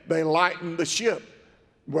day, they lightened the ship.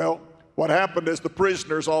 Well, what happened is the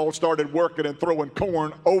prisoners all started working and throwing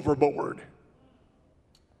corn overboard.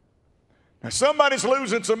 Now, somebody's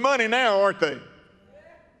losing some money now, aren't they?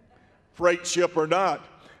 Freight ship or not.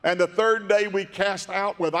 And the third day we cast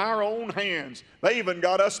out with our own hands. They even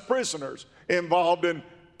got us prisoners involved in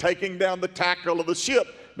taking down the tackle of the ship.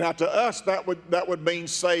 Now to us that would mean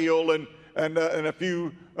sail and a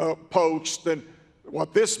few posts. And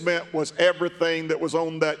what this meant was everything that was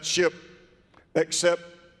on that ship except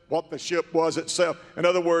what the ship was itself. In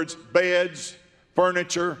other words, beds,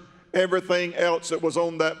 furniture, everything else that was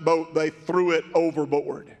on that boat, they threw it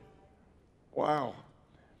overboard. Wow.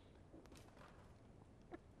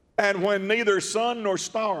 And when neither sun nor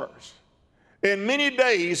stars in many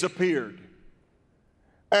days appeared,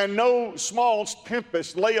 and no small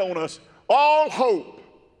tempest lay on us, all hope,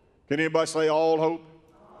 can anybody say all hope?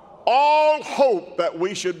 All hope that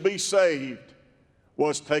we should be saved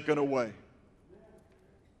was taken away.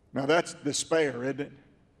 Now that's despair, isn't it?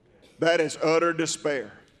 That is utter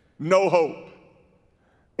despair. No hope.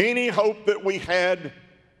 Any hope that we had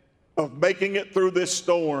of making it through this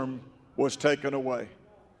storm was taken away.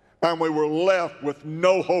 And we were left with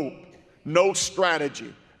no hope, no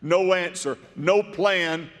strategy, no answer, no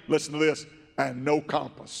plan, listen to this, and no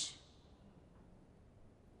compass.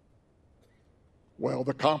 Well,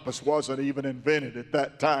 the compass wasn't even invented at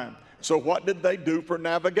that time. So what did they do for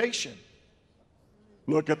navigation?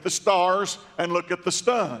 Look at the stars and look at the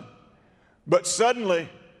sun. But suddenly,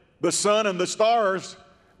 the sun and the stars,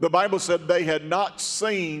 the Bible said they had not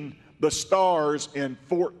seen the stars in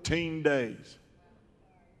 14 days.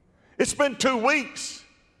 It's been 2 weeks.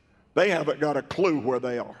 They haven't got a clue where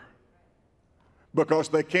they are because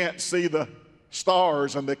they can't see the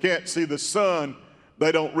stars and they can't see the sun.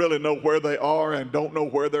 They don't really know where they are and don't know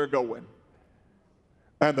where they're going.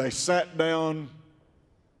 And they sat down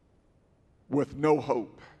with no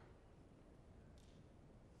hope.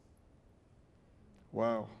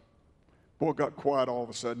 Wow. Boy, it got quiet all of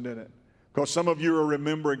a sudden, didn't it? Because some of you are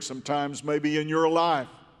remembering some times maybe in your life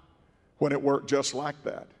when it worked just like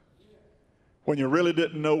that. When you really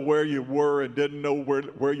didn't know where you were and didn't know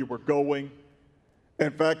where you were going.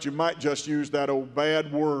 In fact, you might just use that old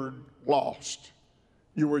bad word, lost.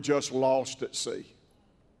 You were just lost at sea.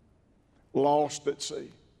 Lost at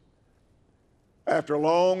sea. After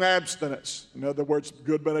long abstinence, in other words,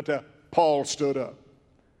 good bit of time, Paul stood up.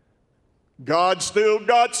 God still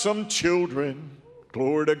got some children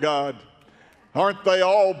Glory to God. Aren't they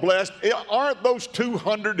all blessed? Aren't those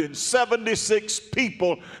 276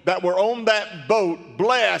 people that were on that boat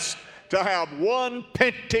blessed to have one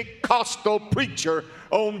Pentecostal preacher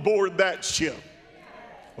on board that ship?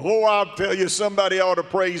 Oh, I'll tell you, somebody ought to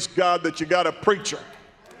praise God that you got a preacher.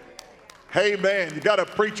 Amen. You got a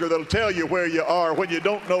preacher that'll tell you where you are when you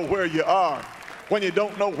don't know where you are. When you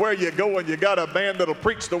don't know where you're going, you got a man that'll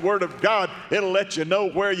preach the Word of God. It'll let you know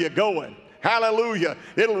where you're going. Hallelujah.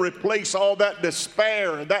 It'll replace all that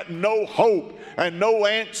despair and that no hope and no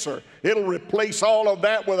answer. It'll replace all of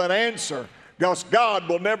that with an answer. Because God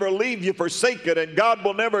will never leave you forsaken, and God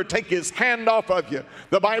will never take His hand off of you.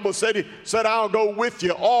 The Bible said, He said, I'll go with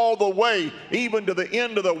you all the way, even to the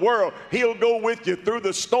end of the world. He'll go with you through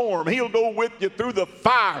the storm. He'll go with you through the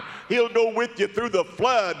fire. He'll go with you through the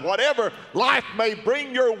flood. Whatever life may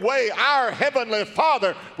bring your way, our Heavenly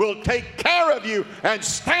Father will take care of you and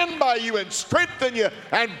stand by you and strengthen you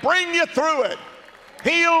and bring you through it.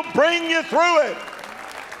 He'll bring you through it.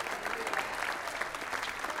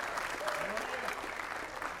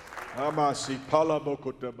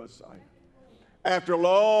 After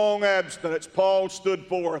long abstinence, Paul stood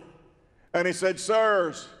forth and he said,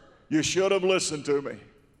 sirs, you should have listened to me.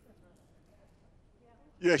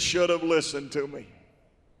 You should have listened to me.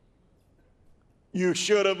 You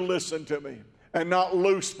should have listened to me and not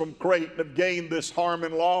loosed from Crete and have gained this harm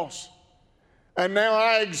and loss. And now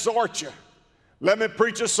I exhort you. Let me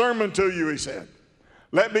preach a sermon to you, he said.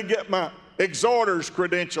 Let me get my exhorter's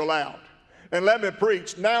credential out. And let me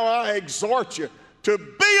preach. Now I exhort you to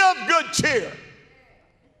be of good cheer.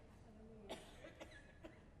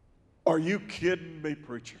 Are you kidding me,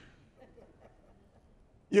 preacher?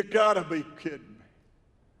 You gotta be kidding me.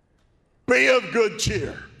 Be of good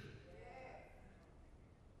cheer.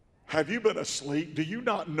 Have you been asleep? Do you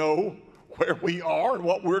not know where we are and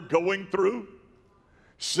what we're going through?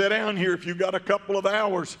 Sit down here if you've got a couple of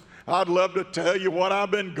hours. I'd love to tell you what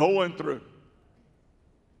I've been going through.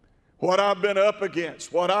 What I've been up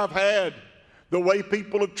against, what I've had, the way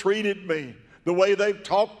people have treated me, the way they've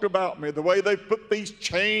talked about me, the way they've put these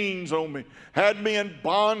chains on me, had me in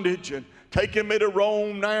bondage and taken me to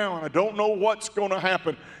Rome now, and I don't know what's going to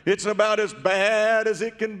happen. It's about as bad as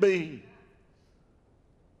it can be.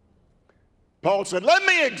 Paul said, let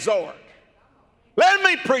me exhort. Let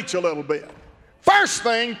me preach a little bit. First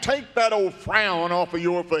thing, take that old frown off of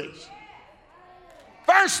your face.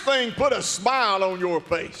 First thing, put a smile on your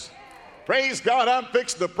face. Praise God, I'm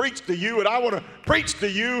fixing to preach to you, and I want to preach to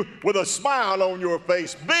you with a smile on your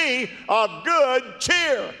face. Be of good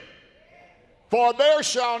cheer, for there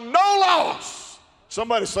shall no loss.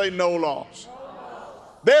 Somebody say no loss.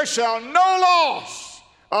 There shall no loss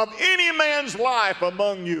of any man's life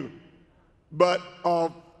among you, but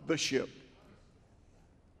of the ship.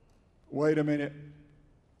 Wait a minute.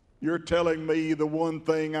 You're telling me the one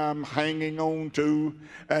thing I'm hanging on to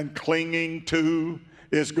and clinging to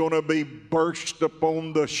is going to be burst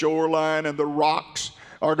upon the shoreline and the rocks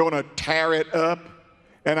are going to tear it up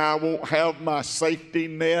and I won't have my safety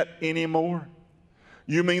net anymore?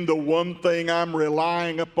 You mean the one thing I'm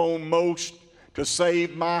relying upon most to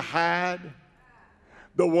save my hide?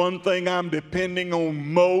 The one thing I'm depending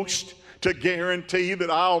on most to guarantee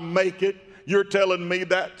that I'll make it? You're telling me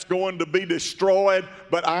that's going to be destroyed,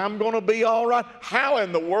 but I'm going to be all right? How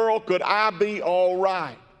in the world could I be all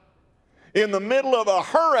right? In the middle of a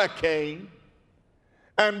hurricane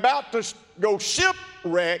and about to go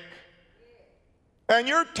shipwreck, and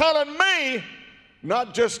you're telling me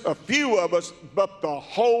not just a few of us, but the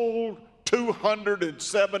whole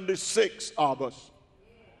 276 of us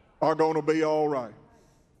are going to be all right.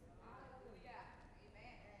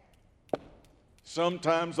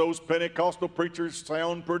 Sometimes those Pentecostal preachers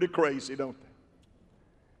sound pretty crazy, don't they?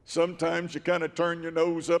 Sometimes you kind of turn your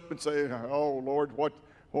nose up and say, oh, Lord, what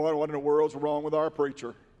in the world's wrong with our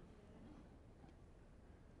preacher?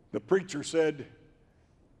 The preacher said,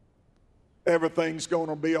 everything's going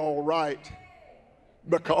to be all right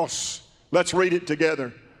because, let's read it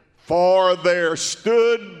together. For there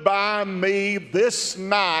stood by me this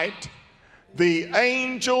night the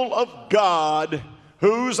angel of God,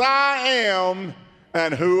 whose I am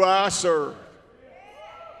and who I serve.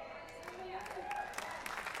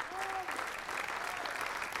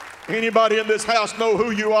 Anybody in this house know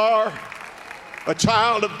who you are? A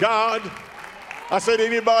child of God? I said,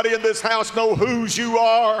 anybody in this house know whose you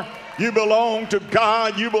are? You belong to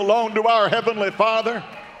God. You belong to our Heavenly Father.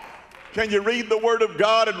 Can you read the Word of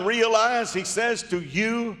God and realize He says to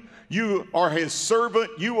you, you are His servant,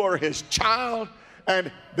 you are His child, and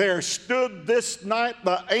there stood this night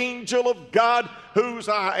the angel of God, whose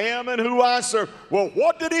I am and who I serve. Well,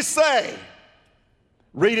 what did He say?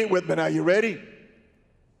 Read it with me now. You ready?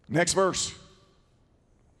 Next verse.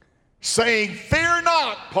 Saying, fear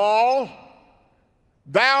not, Paul,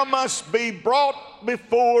 thou must be brought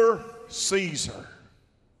before Caesar.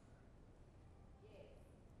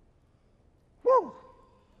 Woo.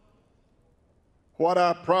 What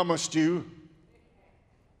I promised you,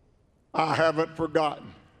 I haven't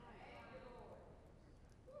forgotten.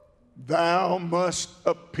 Thou must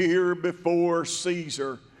appear before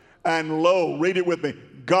Caesar, and lo, read it with me,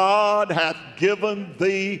 God hath given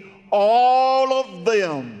thee all of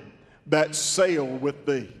them that sail with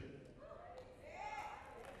thee.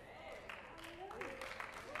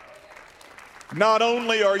 Not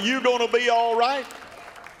only are you going to be all right,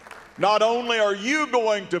 not only are you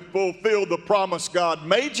going to fulfill the promise God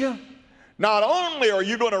made you, not only are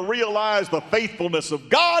you going to realize the faithfulness of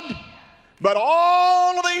God, but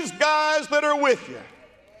all of these guys that are with you.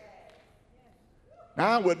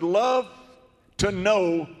 Now, I would love to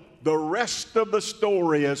know the rest of the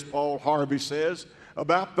story, as Paul Harvey says,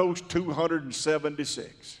 about those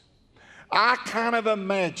 276. I kind of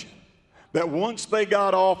imagine that once they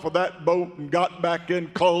got off of that boat and got back in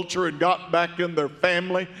culture and got back in their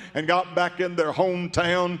family and got back in their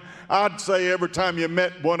hometown, I'd say every time you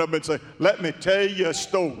met one of them, and say, let me tell you a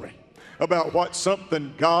story about what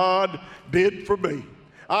something God did for me.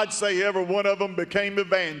 I'd say every one of them became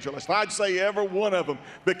evangelists. I'd say every one of them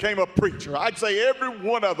became a preacher. I'd say every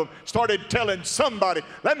one of them started telling somebody,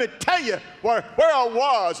 let me tell you where I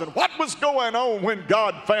was and what was going on when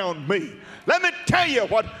God found me. Let me tell you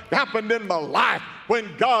what happened in my life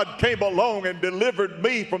when God came along and delivered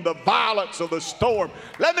me from the violence of the storm.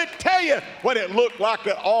 Let me tell you when it looked like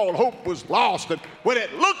that all hope was lost, and when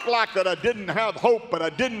it looked like that I didn't have hope and I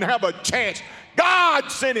didn't have a chance. God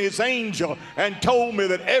sent his angel and told me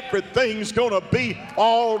that everything's going to be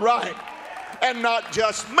all right. And not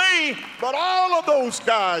just me, but all of those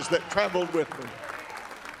guys that traveled with me.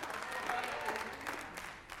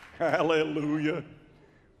 Hallelujah.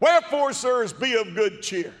 Wherefore, sirs, be of good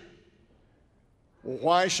cheer.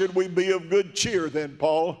 Why should we be of good cheer then,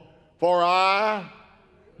 Paul? For I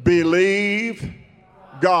believe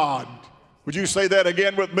God. Would you say that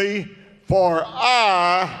again with me? For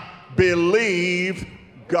I believe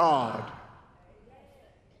God.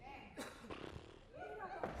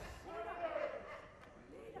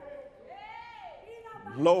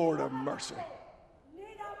 Lord of mercy.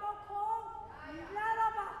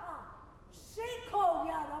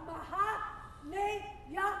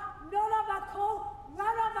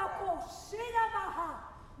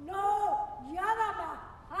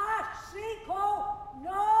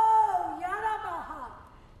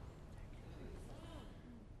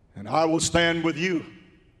 And I will stand with you,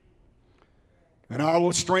 and I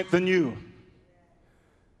will strengthen you.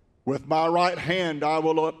 With my right hand I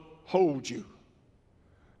will uphold you.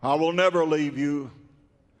 I will never leave you,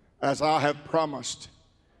 as I have promised.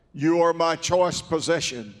 You are my choice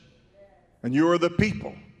possession, and you are the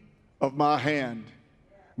people of my hand.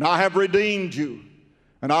 And I have redeemed you,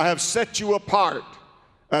 and I have set you apart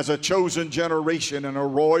as a chosen generation and a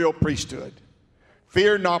royal priesthood.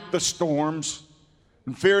 Fear not the storms,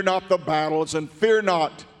 and fear not the battles, and fear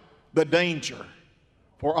not the danger,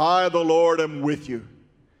 for I, the Lord, am with you.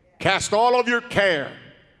 Cast all of your care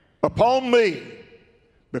upon me,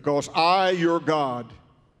 because I, your God,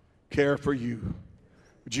 care for you.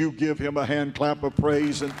 Would you give him a hand clap of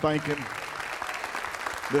praise and thank him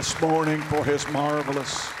this morning for his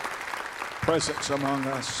marvelous presence among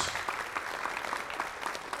us?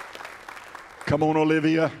 Come on,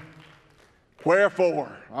 Olivia.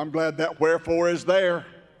 Wherefore, I'm glad that wherefore is there.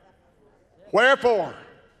 Wherefore,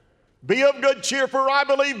 be of good cheer, for I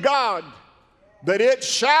believe God, that it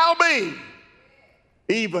shall be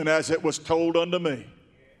even as it was told unto me.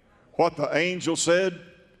 What the angel said,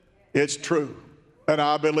 it's true, and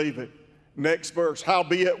I believe it. Next verse,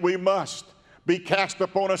 howbeit we must be cast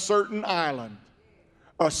upon a certain island.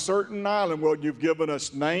 A certain island. Well, you've given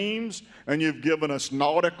us names, and you've given us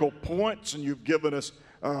nautical points, and you've given us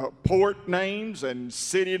port names and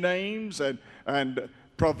city names and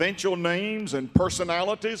provincial names and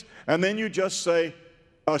personalities, and then you just say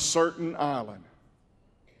a certain island.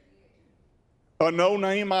 A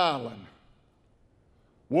no-name island.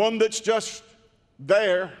 One that's just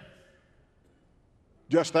there,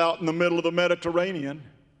 just out in the middle of the Mediterranean.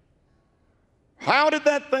 How did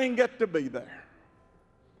that thing get to be there?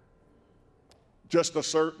 Just a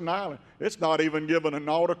certain island. It's not even given a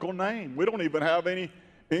nautical name. We don't even have any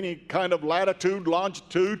kind of latitude,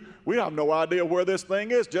 longitude. We have no idea where this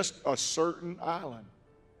thing is, just a certain island.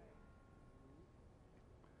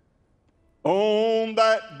 On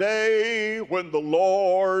that day when the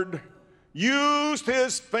Lord used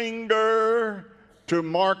his finger to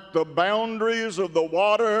mark the boundaries of the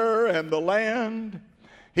water and the land.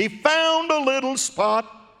 He found a little spot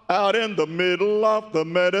out in the middle of the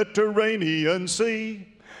Mediterranean Sea.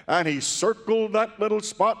 And he circled that little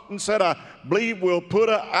spot and said, I believe we'll put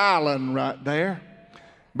an island right there.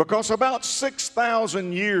 Because about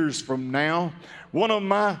 6,000 years from now, one of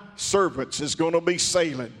my servants is going to be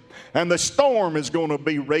sailing. And the storm is going to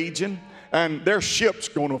be raging. And their ship's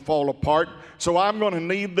going to fall apart. So I'm going to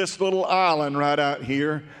need this little island right out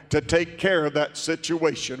here to take care of that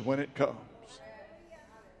situation when it comes.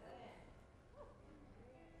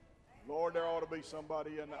 Lord, there ought to be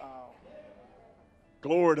somebody in the aisle.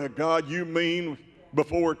 Glory to God. You mean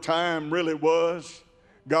before time really was,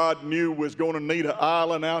 God knew was going to need an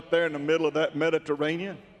island out there in the middle of that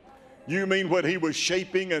Mediterranean? You mean when he was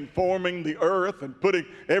shaping and forming the earth and putting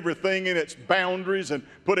everything in its boundaries and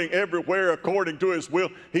putting everywhere according to his will,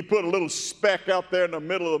 he put a little speck out there in the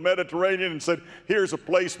middle of the Mediterranean and said, here's a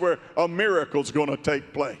place where a miracle's going to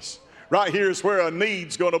take place. Right here's where a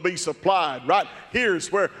need's going to be supplied. Right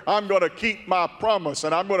here's where I'm going to keep my promise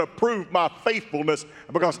and I'm going to prove my faithfulness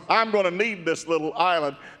because I'm going to need this little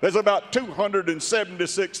island. There's about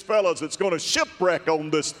 276 fellows that's going to shipwreck on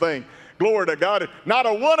this thing. Glory to God. Not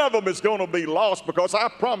a one of them is going to be lost because I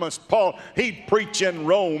promised Paul he'd preach in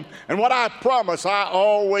Rome. And what I promise, I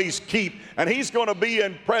always keep. And he's going to be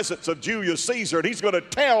in presence of Julius Caesar. And he's going to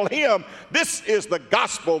tell him, this is the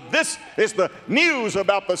gospel. This is the news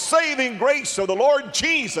about the saving grace of the Lord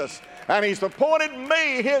Jesus. And he's appointed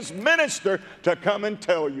me, his minister, to come and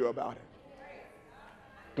tell you about it.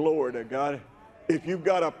 Glory to God. If you've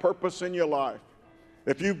got a purpose in your life,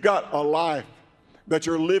 if you've got a life that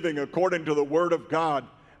you're living according to the Word of God,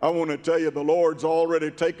 I want to tell you the Lord's already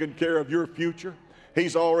taken care of your future.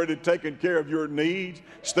 He's already taken care of your needs.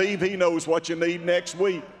 Steve, he knows what you need next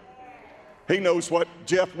week. He knows what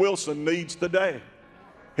Jeff Wilson needs today.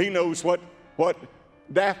 He knows what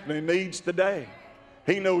Daphne needs today.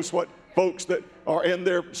 He knows what folks that are in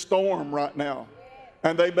their storm right now.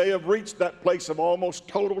 And they may have reached that place of almost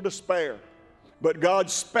total despair. But God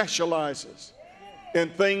specializes in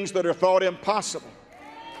things that are thought impossible.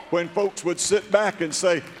 When folks would sit back and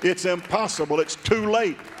say, it's impossible, it's too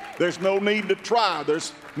late, there's no need to try,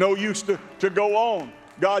 there's no use to go on.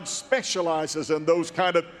 God specializes in those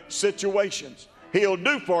kind of situations. He'll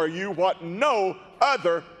do for you what no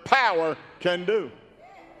other power can do.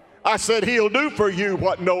 I said he'll do for you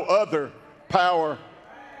what no other power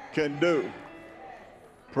can do.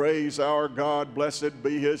 Praise our God, blessed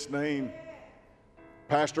be his name.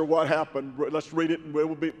 Pastor, what happened? Let's read it and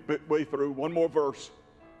we'll be way through. One more verse.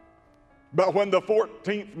 But when the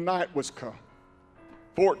 14th night was come,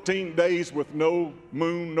 14 days with no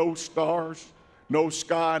moon, no stars, no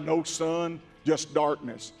sky, no sun, just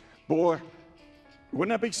darkness. Boy,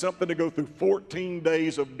 wouldn't that be something to go through 14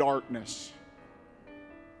 days of darkness?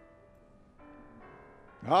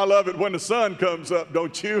 I love it when the sun comes up,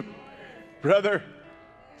 don't you, brother?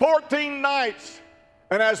 14 nights.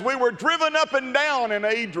 And as we were driven up and down in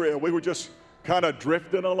Adria, we were just kind of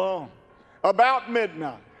drifting along. About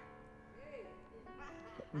midnight.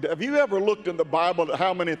 Have you ever looked in the Bible at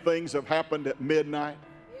how many things have happened at midnight?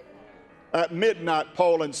 At midnight,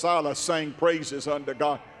 Paul and Silas sang praises unto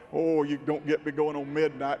God. Oh, you don't get me going on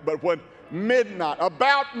midnight. But when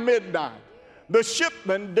about midnight, the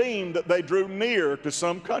shipmen deemed that they drew near to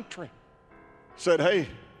some country. Said, hey,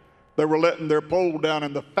 they were letting their pole down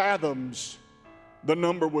in the fathoms. The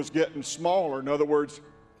number was getting smaller. In other words,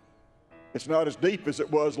 it's not as deep as it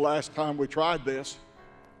was last time we tried this.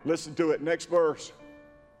 Listen to it, next verse.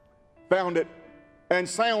 Found it and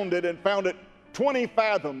sounded and found it 20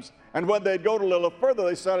 fathoms. And when they'd go a little further,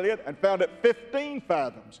 they sounded it and found it 15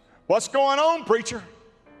 fathoms. What's going on, preacher?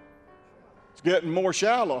 It's getting more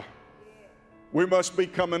shallow. We must be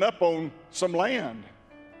coming up on some land.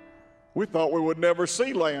 We thought we would never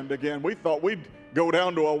see land again. We thought we'd go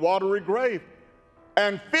down to a watery grave.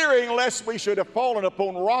 And fearing lest we should have fallen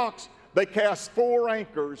upon rocks, they cast 4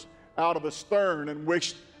 anchors out of the stern and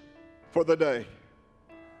wished for the day.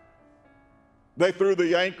 They threw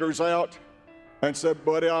the anchors out and said,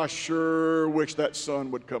 buddy, I sure wish that sun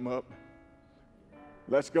would come up.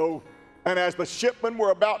 Let's go. And as the shipmen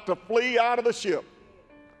were about to flee out of the ship,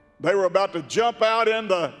 they were about to jump out in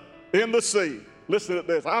the sea. Listen to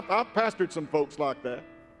this. I've pastored some folks like that.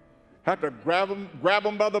 Have to grab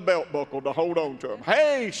them by the belt buckle to hold on to them.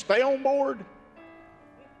 Hey, stay on board.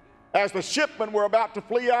 As the shipmen were about to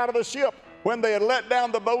flee out of the ship, when they had let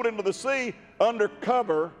down the boat into the sea, under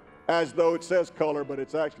cover, as though it says color, but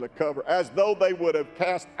it's actually cover, as though they would have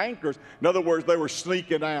cast anchors. In other words, they were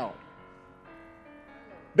sneaking out.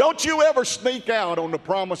 Don't you ever sneak out on the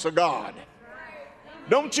promise of God.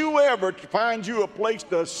 Don't you ever find you a place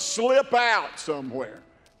to slip out somewhere.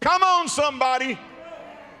 Come on, somebody.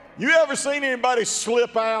 You ever seen anybody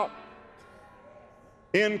slip out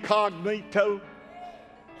incognito?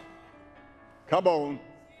 Come on.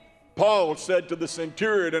 Paul said to the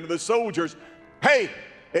centurion and to the soldiers, hey,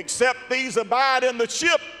 except these abide in the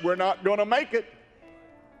ship, we're not going to make it.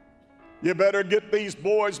 You better get these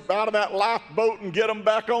boys out of that lifeboat and get them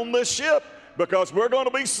back on this ship, because we're going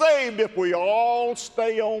to be saved if we all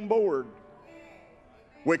stay on board.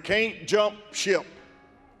 We can't jump ship.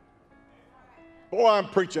 Boy, I'm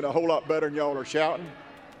preaching a whole lot better than y'all are shouting.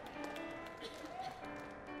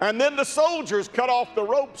 And then the soldiers cut off the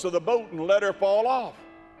ropes of the boat and let her fall off.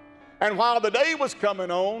 And while the day was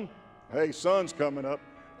coming on, hey, sun's coming up.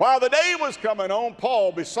 While the day was coming on,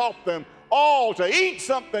 Paul besought them all to eat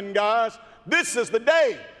something, guys. This is the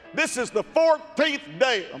day. This is the 14th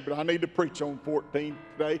day. I need to preach on 14th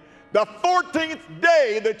day. The 14th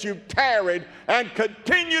day that you've tarried and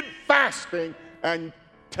continued fasting and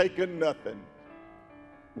taken nothing.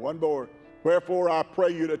 One more. Wherefore I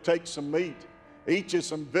pray you to take some meat. Eat you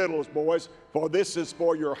some victuals, boys, for this is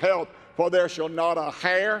for your health. For there shall not a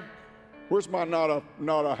hair. Where's my not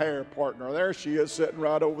a hair partner? There she is, sitting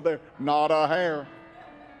right over there. Not a hair.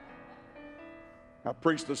 I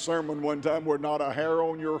preached a sermon one time where not a hair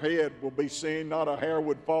on your head will be seen, not a hair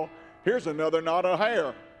would fall. Here's another not a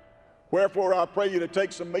hair. Wherefore I pray you to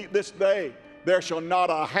take some meat this day. There shall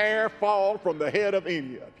not a hair fall from the head of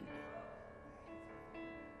any of you.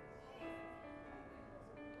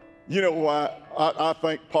 You know why I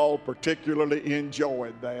think Paul particularly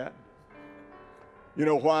enjoyed that? You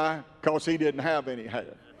know why? Because he didn't have any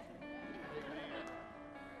hair.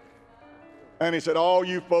 And he said, all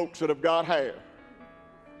you folks that have got hair,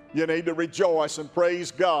 you need to rejoice and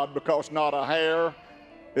praise God, because not a hair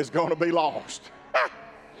is going to be lost.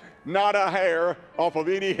 Not a hair off of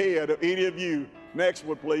any head of any of you. Next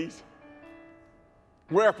one, please.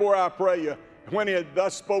 Wherefore I pray you, when he had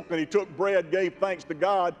thus spoken, he took bread, gave thanks to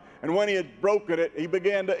God, and when he had broken it, he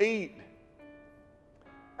began to eat.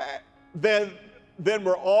 Then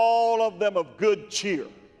were all of them of good cheer,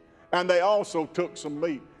 and they also took some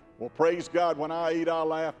meat. Well, praise God, when I eat, I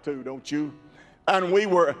laugh too, don't you? And we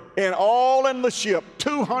were all in the ship,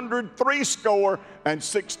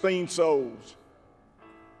 216 souls.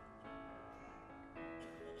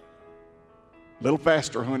 A little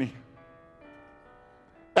faster, honey.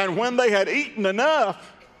 And when they had eaten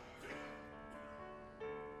enough,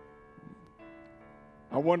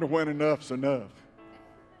 I wonder when enough's enough.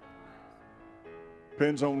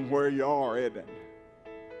 Depends on where you are, isn't it?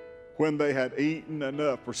 When they had eaten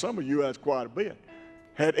enough, for some of you that's quite a bit,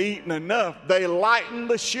 had eaten enough, they lightened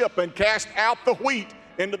the ship and cast out the wheat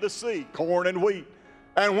into the sea, corn and wheat.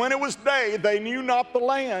 And when it was day, they knew not the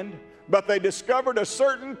land, but they discovered a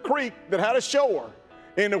certain creek that had a shore,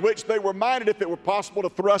 into which they were minded, if it were possible, to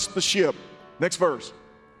thrust the ship. Next verse.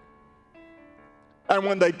 And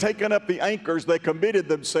when they'd taken up the anchors, they committed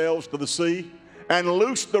themselves to the sea, and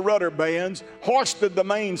loosed the rudder bands, hoisted the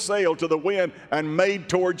mainsail to the wind, and made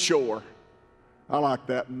toward shore. I like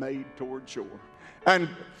that, made toward shore. And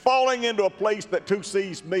falling into a place that two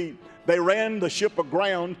seas meet, they ran the ship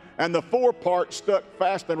aground, and the forepart stuck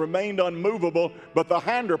fast and remained unmovable, but the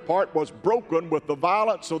hinder part was broken with the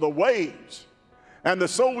violence of the waves. And the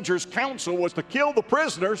soldiers' counsel was to kill the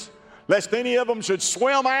prisoners, lest any of them should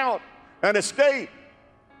swim out and escape.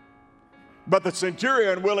 But the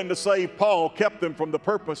centurion, willing to save Paul, kept them from the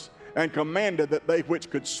purpose, and commanded that they which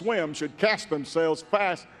could swim should cast themselves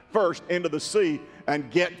first into the sea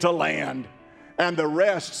and get to land. And the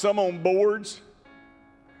rest, some on boards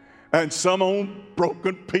and some on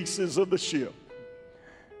broken pieces of the ship.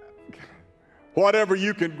 Whatever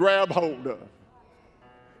you can grab hold of.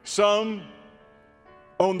 Some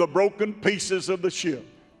on the broken pieces of the ship.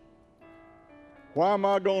 Why am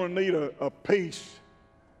I going to need a piece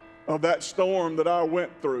of that storm that I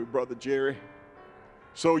went through, Brother Jerry?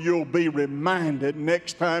 So you'll be reminded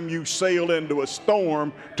next time you sail into a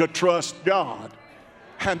storm to trust God.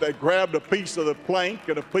 And they grabbed a piece of the plank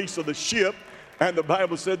and a piece of the ship, and the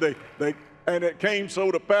Bible said and it came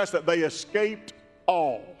so to pass that they escaped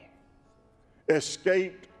all.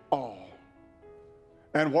 Escaped all.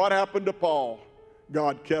 And what happened to Paul?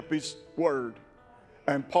 God kept his word,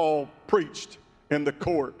 and Paul preached in the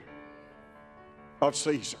court of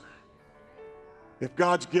Caesar. If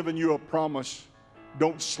God's given you a promise,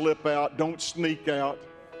 don't slip out, don't sneak out,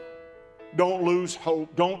 don't lose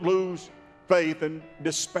hope, don't lose faith and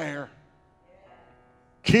despair.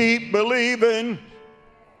 Keep believing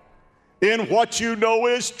in what you know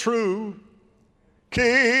is true.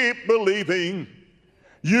 Keep believing.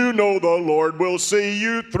 You know the Lord will see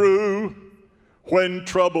you through when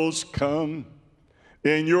troubles come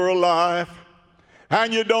in your life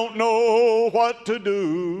and you don't know what to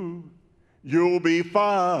do. You'll be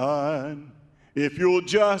fine if you'll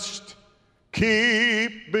just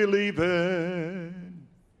keep believing.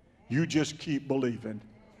 You just keep believing.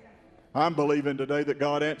 I'm believing today that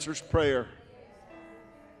God answers prayer.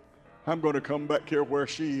 I'm going to come back here where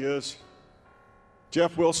she is.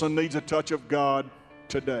 Jeff Wilson needs a touch of God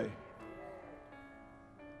today.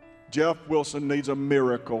 Jeff Wilson needs a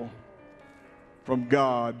miracle from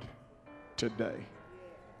God today.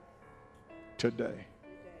 Today.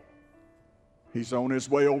 He's on his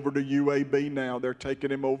way over to UAB now. They're taking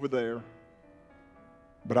him over there.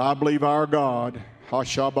 But I believe our God, our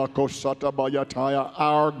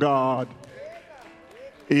God,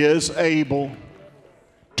 is able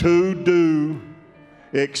to do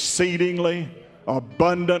exceedingly,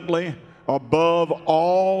 abundantly, above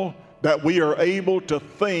all that we are able to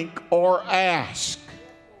think or ask.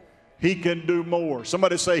 He can do more.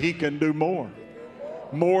 Somebody say He can do more.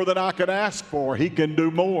 More than I can ask for. He can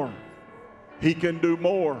do more. He can do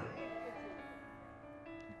more.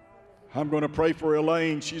 I'm going to pray for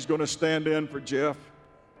Elaine. She's going to stand in for Jeff.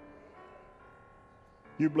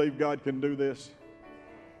 You believe God can do this?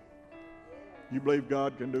 You believe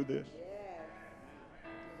God can do this?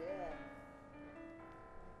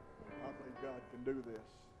 I believe God can do this.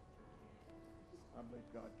 I believe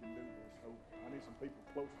God can do this. Oh, I need some people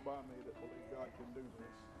close by me that believe God can do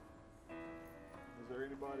this. Is there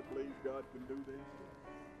anybody that believes God can do this?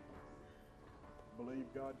 Believe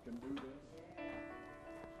God can do this?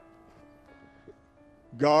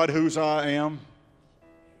 God whose I am,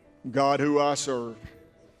 God who I serve,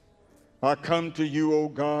 I come to you, O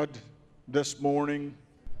God, this morning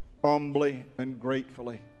humbly and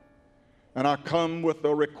gratefully. And I come with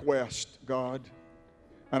a request, God,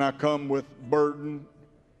 and I come with burden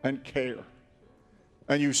and care.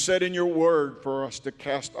 And you said in your word for us to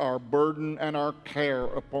cast our burden and our care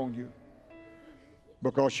upon you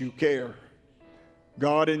because you care.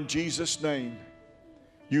 God, in Jesus' name,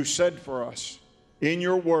 you said for us in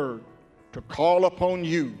your word to call upon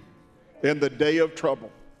you in the day of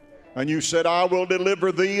trouble. And you said, I will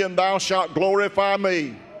deliver thee and thou shalt glorify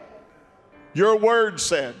me. Your word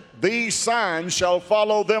said, these signs shall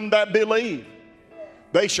follow them that believe.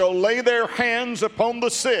 They shall lay their hands upon the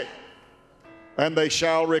sick and they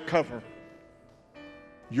shall recover.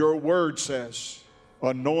 Your word says,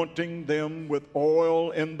 anointing them with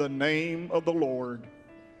oil in the name of the Lord.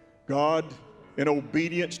 God, in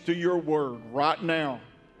obedience to your word right now,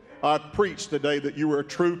 I've preached today that you are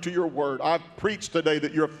true to your word. I've preached today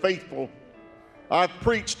that you're faithful. I've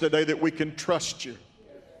preached today that we can trust you.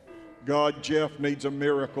 God, Jeff needs a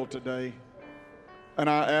miracle today. And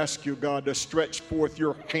I ask you, God, to stretch forth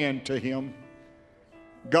your hand to him.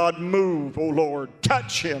 God, move, O Lord.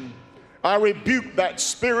 Touch him. I rebuke that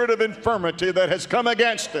spirit of infirmity that has come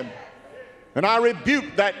against him. And I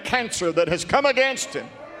rebuke that cancer that has come against him.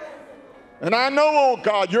 And I know, oh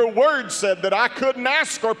God, your word said that I couldn't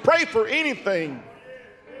ask or pray for anything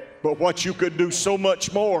but what you could do so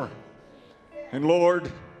much more. And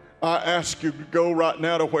Lord, I ask you to go right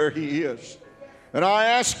now to where he is. And I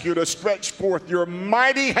ask you to stretch forth your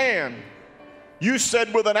mighty hand. You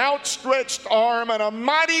said with an outstretched arm and a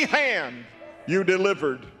mighty hand you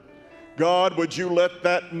delivered. God, would you let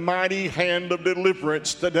that mighty hand of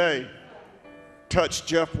deliverance today touch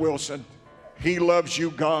Jeff Wilson. He loves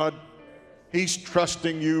you, God. He's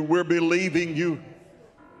trusting you. We're believing you.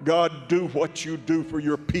 God, do what you do for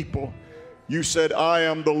your people. You said, I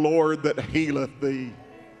am the Lord that healeth thee.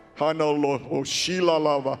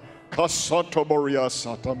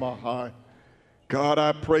 God,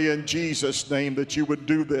 I pray in Jesus' name that you would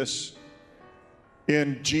do this.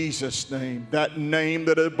 In Jesus' name. That name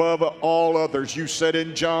that above all others. You said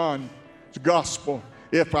in John's gospel,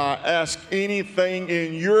 if I ask anything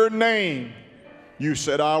in your name, you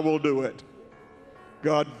said, I will do it.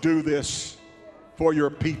 God, do this for your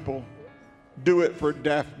people. Do it for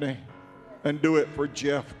Daphne and do it for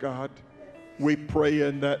Jeff, God. We pray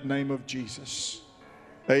in that name of Jesus.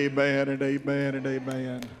 Amen and amen and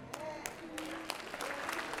amen.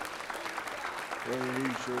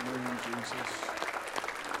 Praise your name, Jesus.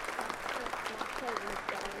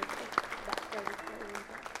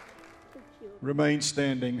 Remain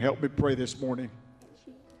standing. Help me pray this morning.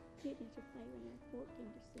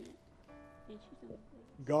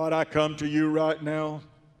 God, I come to you right now.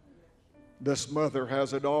 This mother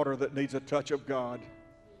has a daughter that needs a touch of God.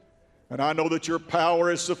 And I know that your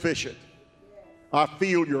power is sufficient. I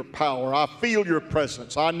feel your power. I feel your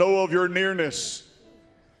presence. I know of your nearness.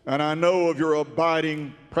 And I know of your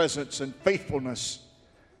abiding presence and faithfulness.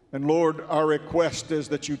 And Lord, our request is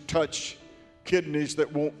that you touch kidneys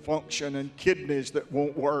that won't function and kidneys that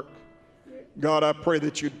won't work. God, I pray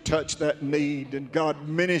that you touch that need, and God,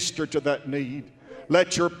 minister to that need.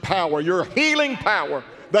 Let your power, your healing power,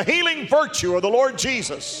 the healing virtue of the Lord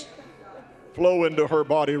Jesus flow into her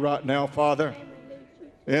body right now, Father,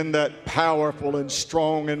 in that powerful and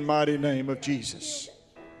strong and mighty name of Jesus.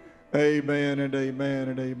 Amen and amen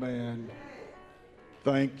and amen.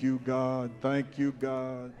 Thank you, God. Thank you,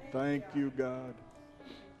 God. Thank you, God.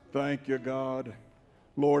 Thank you, God.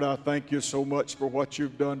 Lord, I thank you so much for what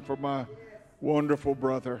you've done for my wonderful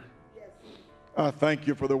brother. I thank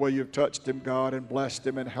you for the way you've touched him, God, and blessed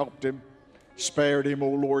him and helped him, spared him, oh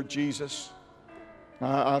Lord Jesus.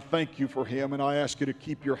 I thank you for him, and I ask you to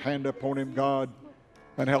keep your hand upon him, God,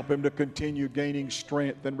 and help him to continue gaining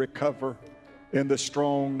strength and recover. In the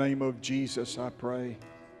strong name of Jesus, I pray.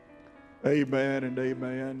 Amen and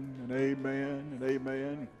amen and amen and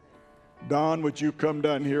amen. Don, would you come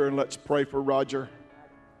down here and let's pray for Roger?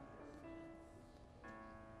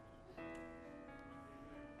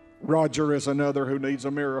 Roger is another who needs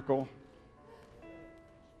a miracle.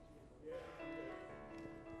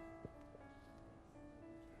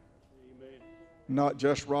 Amen. Not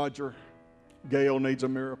just Roger. Gail needs a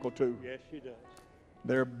miracle too. Yes, she does.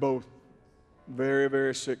 They're both very,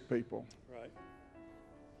 very sick people. Right.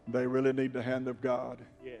 They really need the hand of God.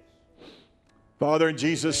 Yes. Father, in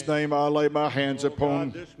Jesus' name, I lay my hands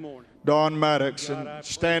upon God, this morning, Don Maddox God, I and pray,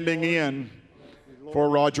 standing Lord, in for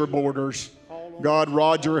Roger Borders. God,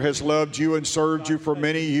 Roger has loved you and served you for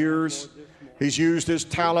many years. He's used his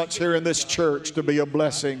talents here in this church to be a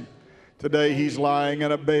blessing. Today he's lying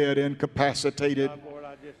in a bed, incapacitated, Lord,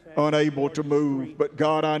 I just ask unable to move. But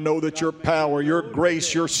God, I know that your power, your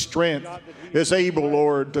grace, your strength is able,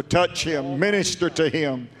 Lord, to touch him, minister to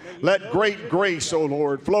him. Let great grace, O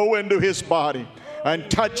Lord, flow into his body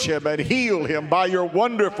and touch him and heal him by your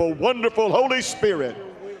wonderful, wonderful Holy Spirit.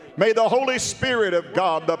 May the Holy Spirit of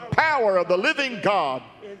God, the power of the living God,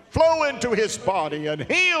 flow into his body and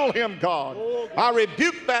heal him, God. I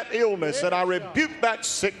rebuke that illness and I rebuke that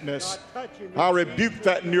sickness. I rebuke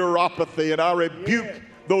that neuropathy and I rebuke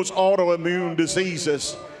those autoimmune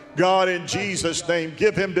diseases. God, in Jesus' name,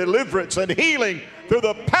 give him deliverance and healing through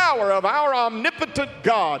the power of our omnipotent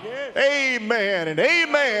God. Amen and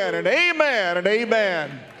amen and amen and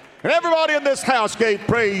amen. And everybody in this house gave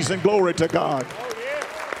praise and glory to God.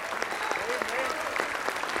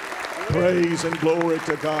 Praise and glory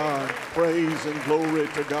to God. Praise and glory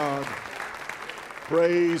to God.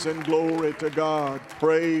 Praise and glory to God.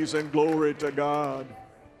 Praise and glory to God.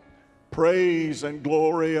 Praise and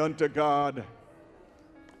glory unto God.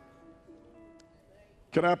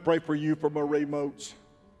 Can I pray for you for Marie Moats?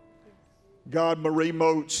 God, Marie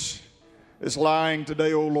Moats is lying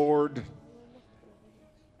today, oh Lord.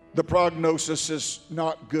 The prognosis is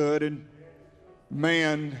not good, and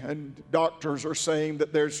man and doctors are saying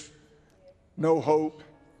that there's no hope.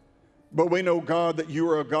 But we know, God, that you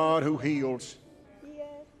are a God who heals.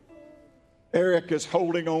 Eric is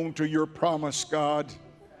holding on to your promise, God,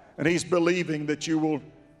 and he's believing that you will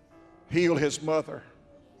heal his mother.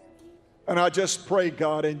 And I just pray,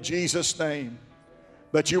 God, in Jesus' name,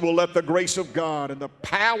 that you will let the grace of God and the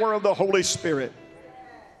power of the Holy Spirit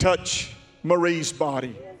touch Marie's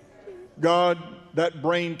body. God, that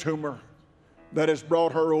brain tumor that has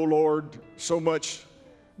brought her, oh Lord, so much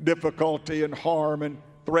difficulty and harm and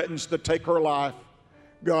threatens to take her life.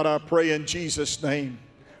 God, I pray in Jesus' name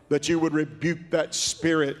that you would rebuke that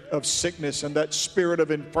spirit of sickness and that spirit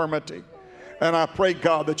of infirmity. And I pray,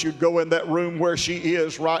 God, that you'd go in that room where she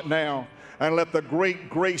is right now and let the great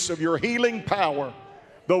grace of your healing power,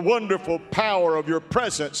 the wonderful power of your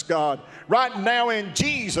presence, God, right now in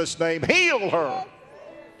Jesus' name, heal her.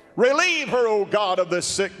 Relieve her, oh God, of this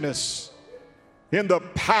sickness in the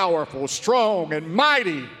powerful, strong, and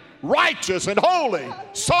mighty, righteous, and holy,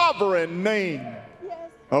 sovereign name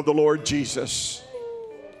of the Lord Jesus.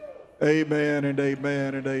 Amen and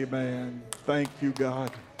amen and amen. Thank you,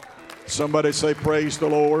 God. Somebody say, praise the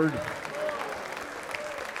Lord.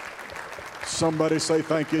 Somebody say,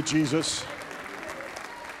 thank you, Jesus.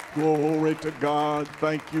 Glory to God.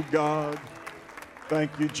 Thank you, God.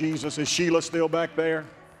 Thank you, Jesus. Is Sheila still back there?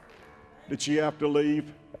 Did she have to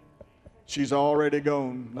leave? She's already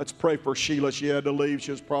gone. Let's pray for Sheila. She had to leave.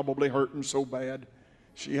 She was probably hurting so bad.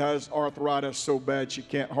 She has arthritis so bad she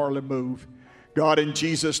can't hardly move. God, in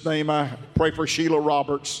Jesus' name, I pray for Sheila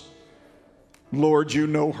Roberts. Lord, you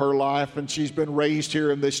know her life, and she's been raised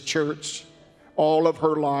here in this church all of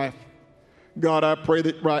her life. God, I pray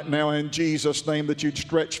that right now in Jesus' name that you'd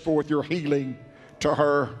stretch forth your healing to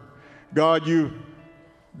her. God, you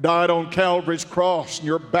died on Calvary's cross, and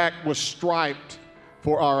your back was striped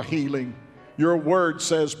for our healing. Your word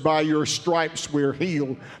says, by your stripes we're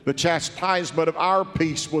healed. The chastisement of our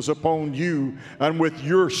peace was upon you, and with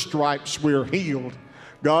your stripes we're healed.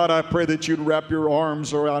 God, I pray that you'd wrap your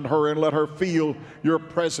arms around her and let her feel your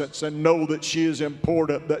presence and know that she is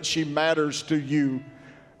important, that she matters to you.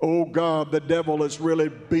 Oh God, the devil has really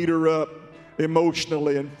beat her up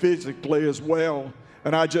emotionally and physically as well.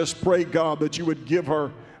 And I just pray, God, that you would give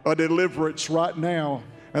her a deliverance right now,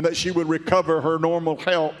 and that she would recover her normal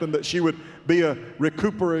health, and that she would be a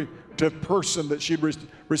recuperative person, that she'd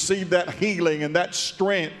receive that healing and that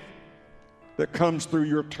strength that comes through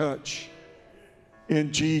your touch.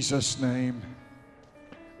 In Jesus' name.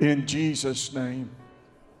 In Jesus' name.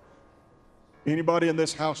 Anybody in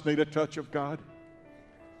this house need a touch of God?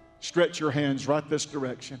 Stretch your hands right this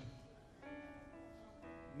direction.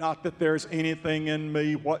 Not that there's anything in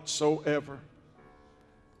me whatsoever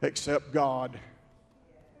except God.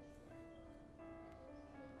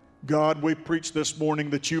 God, we preached this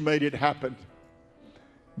morning that you made it happen.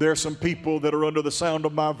 There are some people that are under the sound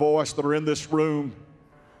of my voice that are in this room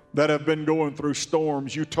that have been going through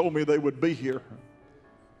storms. You told me they would be here.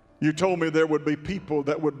 You told me there would be people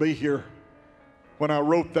that would be here. When I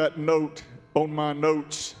wrote that note on my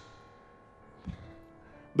notes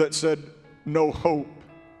that said, no hope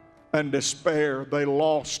and despair, they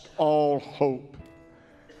lost all hope.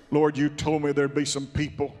 Lord, you told me there'd be some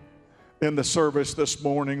people in the service this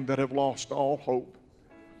morning that have lost all hope.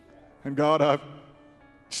 And God, I'm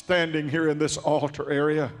standing here in this altar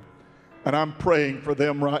area, and I'm praying for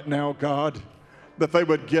them right now, God, that they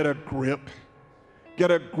would get a grip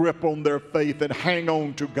on their faith and hang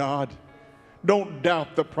on to God. Don't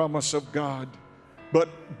doubt the promise of God,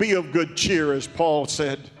 but be of good cheer, as Paul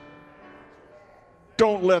said.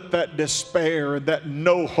 Don't let that despair and that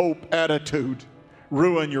no hope attitude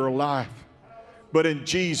ruin your life. But in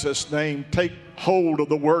Jesus' name, take hold of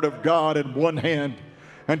the Word of God in one hand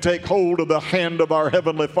and take hold of the hand of our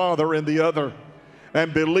Heavenly Father in the other,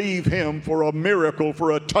 and believe Him for a miracle,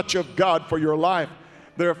 for a touch of God for your life.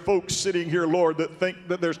 There are folks sitting here, Lord, that think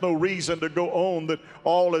that there's no reason to go on, that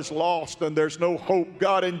all is lost and there's no hope.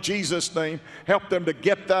 God, in Jesus' name, help them to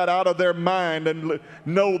get that out of their mind and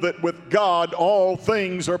know that with God all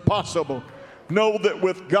things are possible. Know that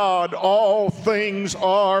with God all things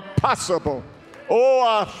are possible. Oh,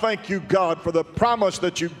 I thank you, God, for the promise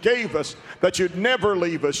that you gave us, that you'd never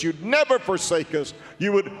leave us, you'd never forsake us.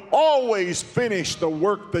 You would always finish the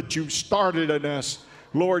work that you started in us.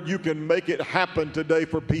 Lord, you can make it happen today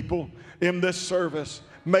for people in this service.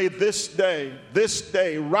 May this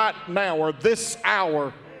day, right now, or this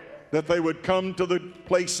hour, that they would come to the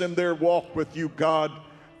place in their walk with you, God,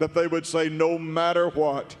 that they would say, no matter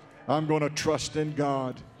what, I'm going to trust in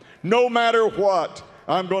God. No matter what,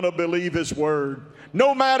 I'm going to believe His Word.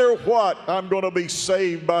 No matter what, I'm going to be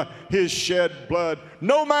saved by His shed blood.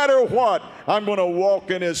 No matter what, I'm going to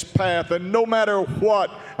walk in His path. And no matter what,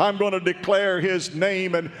 I'm going to declare His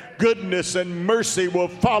name, and goodness and mercy will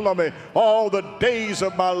follow me all the days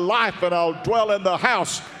of my life, and I'll dwell in the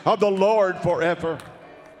house of the Lord forever.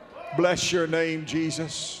 Bless your name,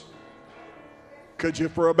 Jesus. Could you,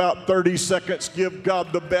 for about 30 seconds, give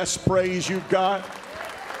God the best praise you've got?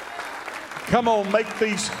 Come on, make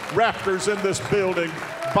these rafters in this building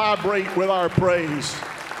vibrate with our praise.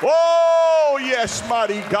 Oh, yes,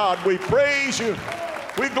 mighty God, we praise you.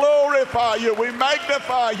 We glorify you. We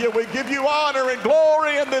magnify you. We give you honor and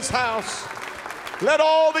glory in this house. Let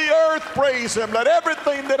all the earth praise Him. Let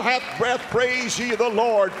everything that hath breath praise ye the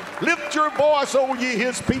Lord. Lift your voice, O ye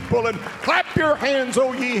His people, and clap your hands,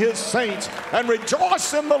 O ye His saints, and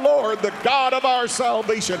rejoice in the Lord, the God of our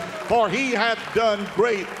salvation. For He hath done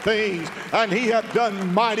great things, and He hath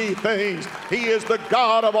done mighty things. He is the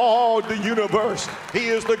God of all the universe. He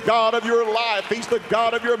is the God of your life. He's the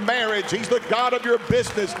God of your marriage. He's the God of your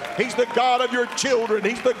business. He's the God of your children.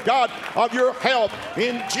 He's the God of your health.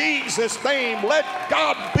 In Jesus' name, let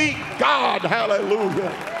God be God. Hallelujah.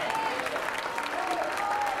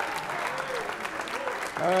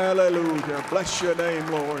 Hallelujah. Bless your name,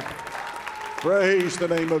 Lord. Praise the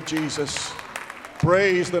name of Jesus.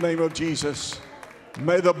 Praise the name of Jesus.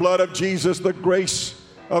 May the blood of Jesus, the grace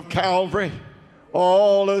of Calvary,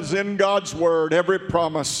 all is in God's word, every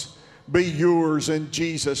promise be yours in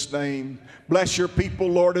Jesus' name. Bless your people,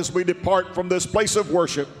 Lord, as we depart from this place of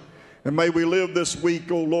worship. And may we live this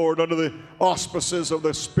week, O Lord, under the auspices of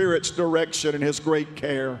the Spirit's direction and His great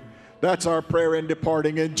care. That's our prayer in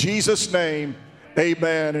departing. In Jesus' name,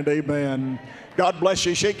 amen and amen. God bless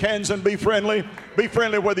you. Shake hands and be friendly. Be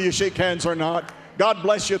friendly whether you shake hands or not. God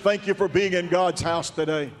bless you. Thank you for being in God's house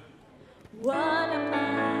today. What am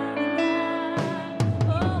I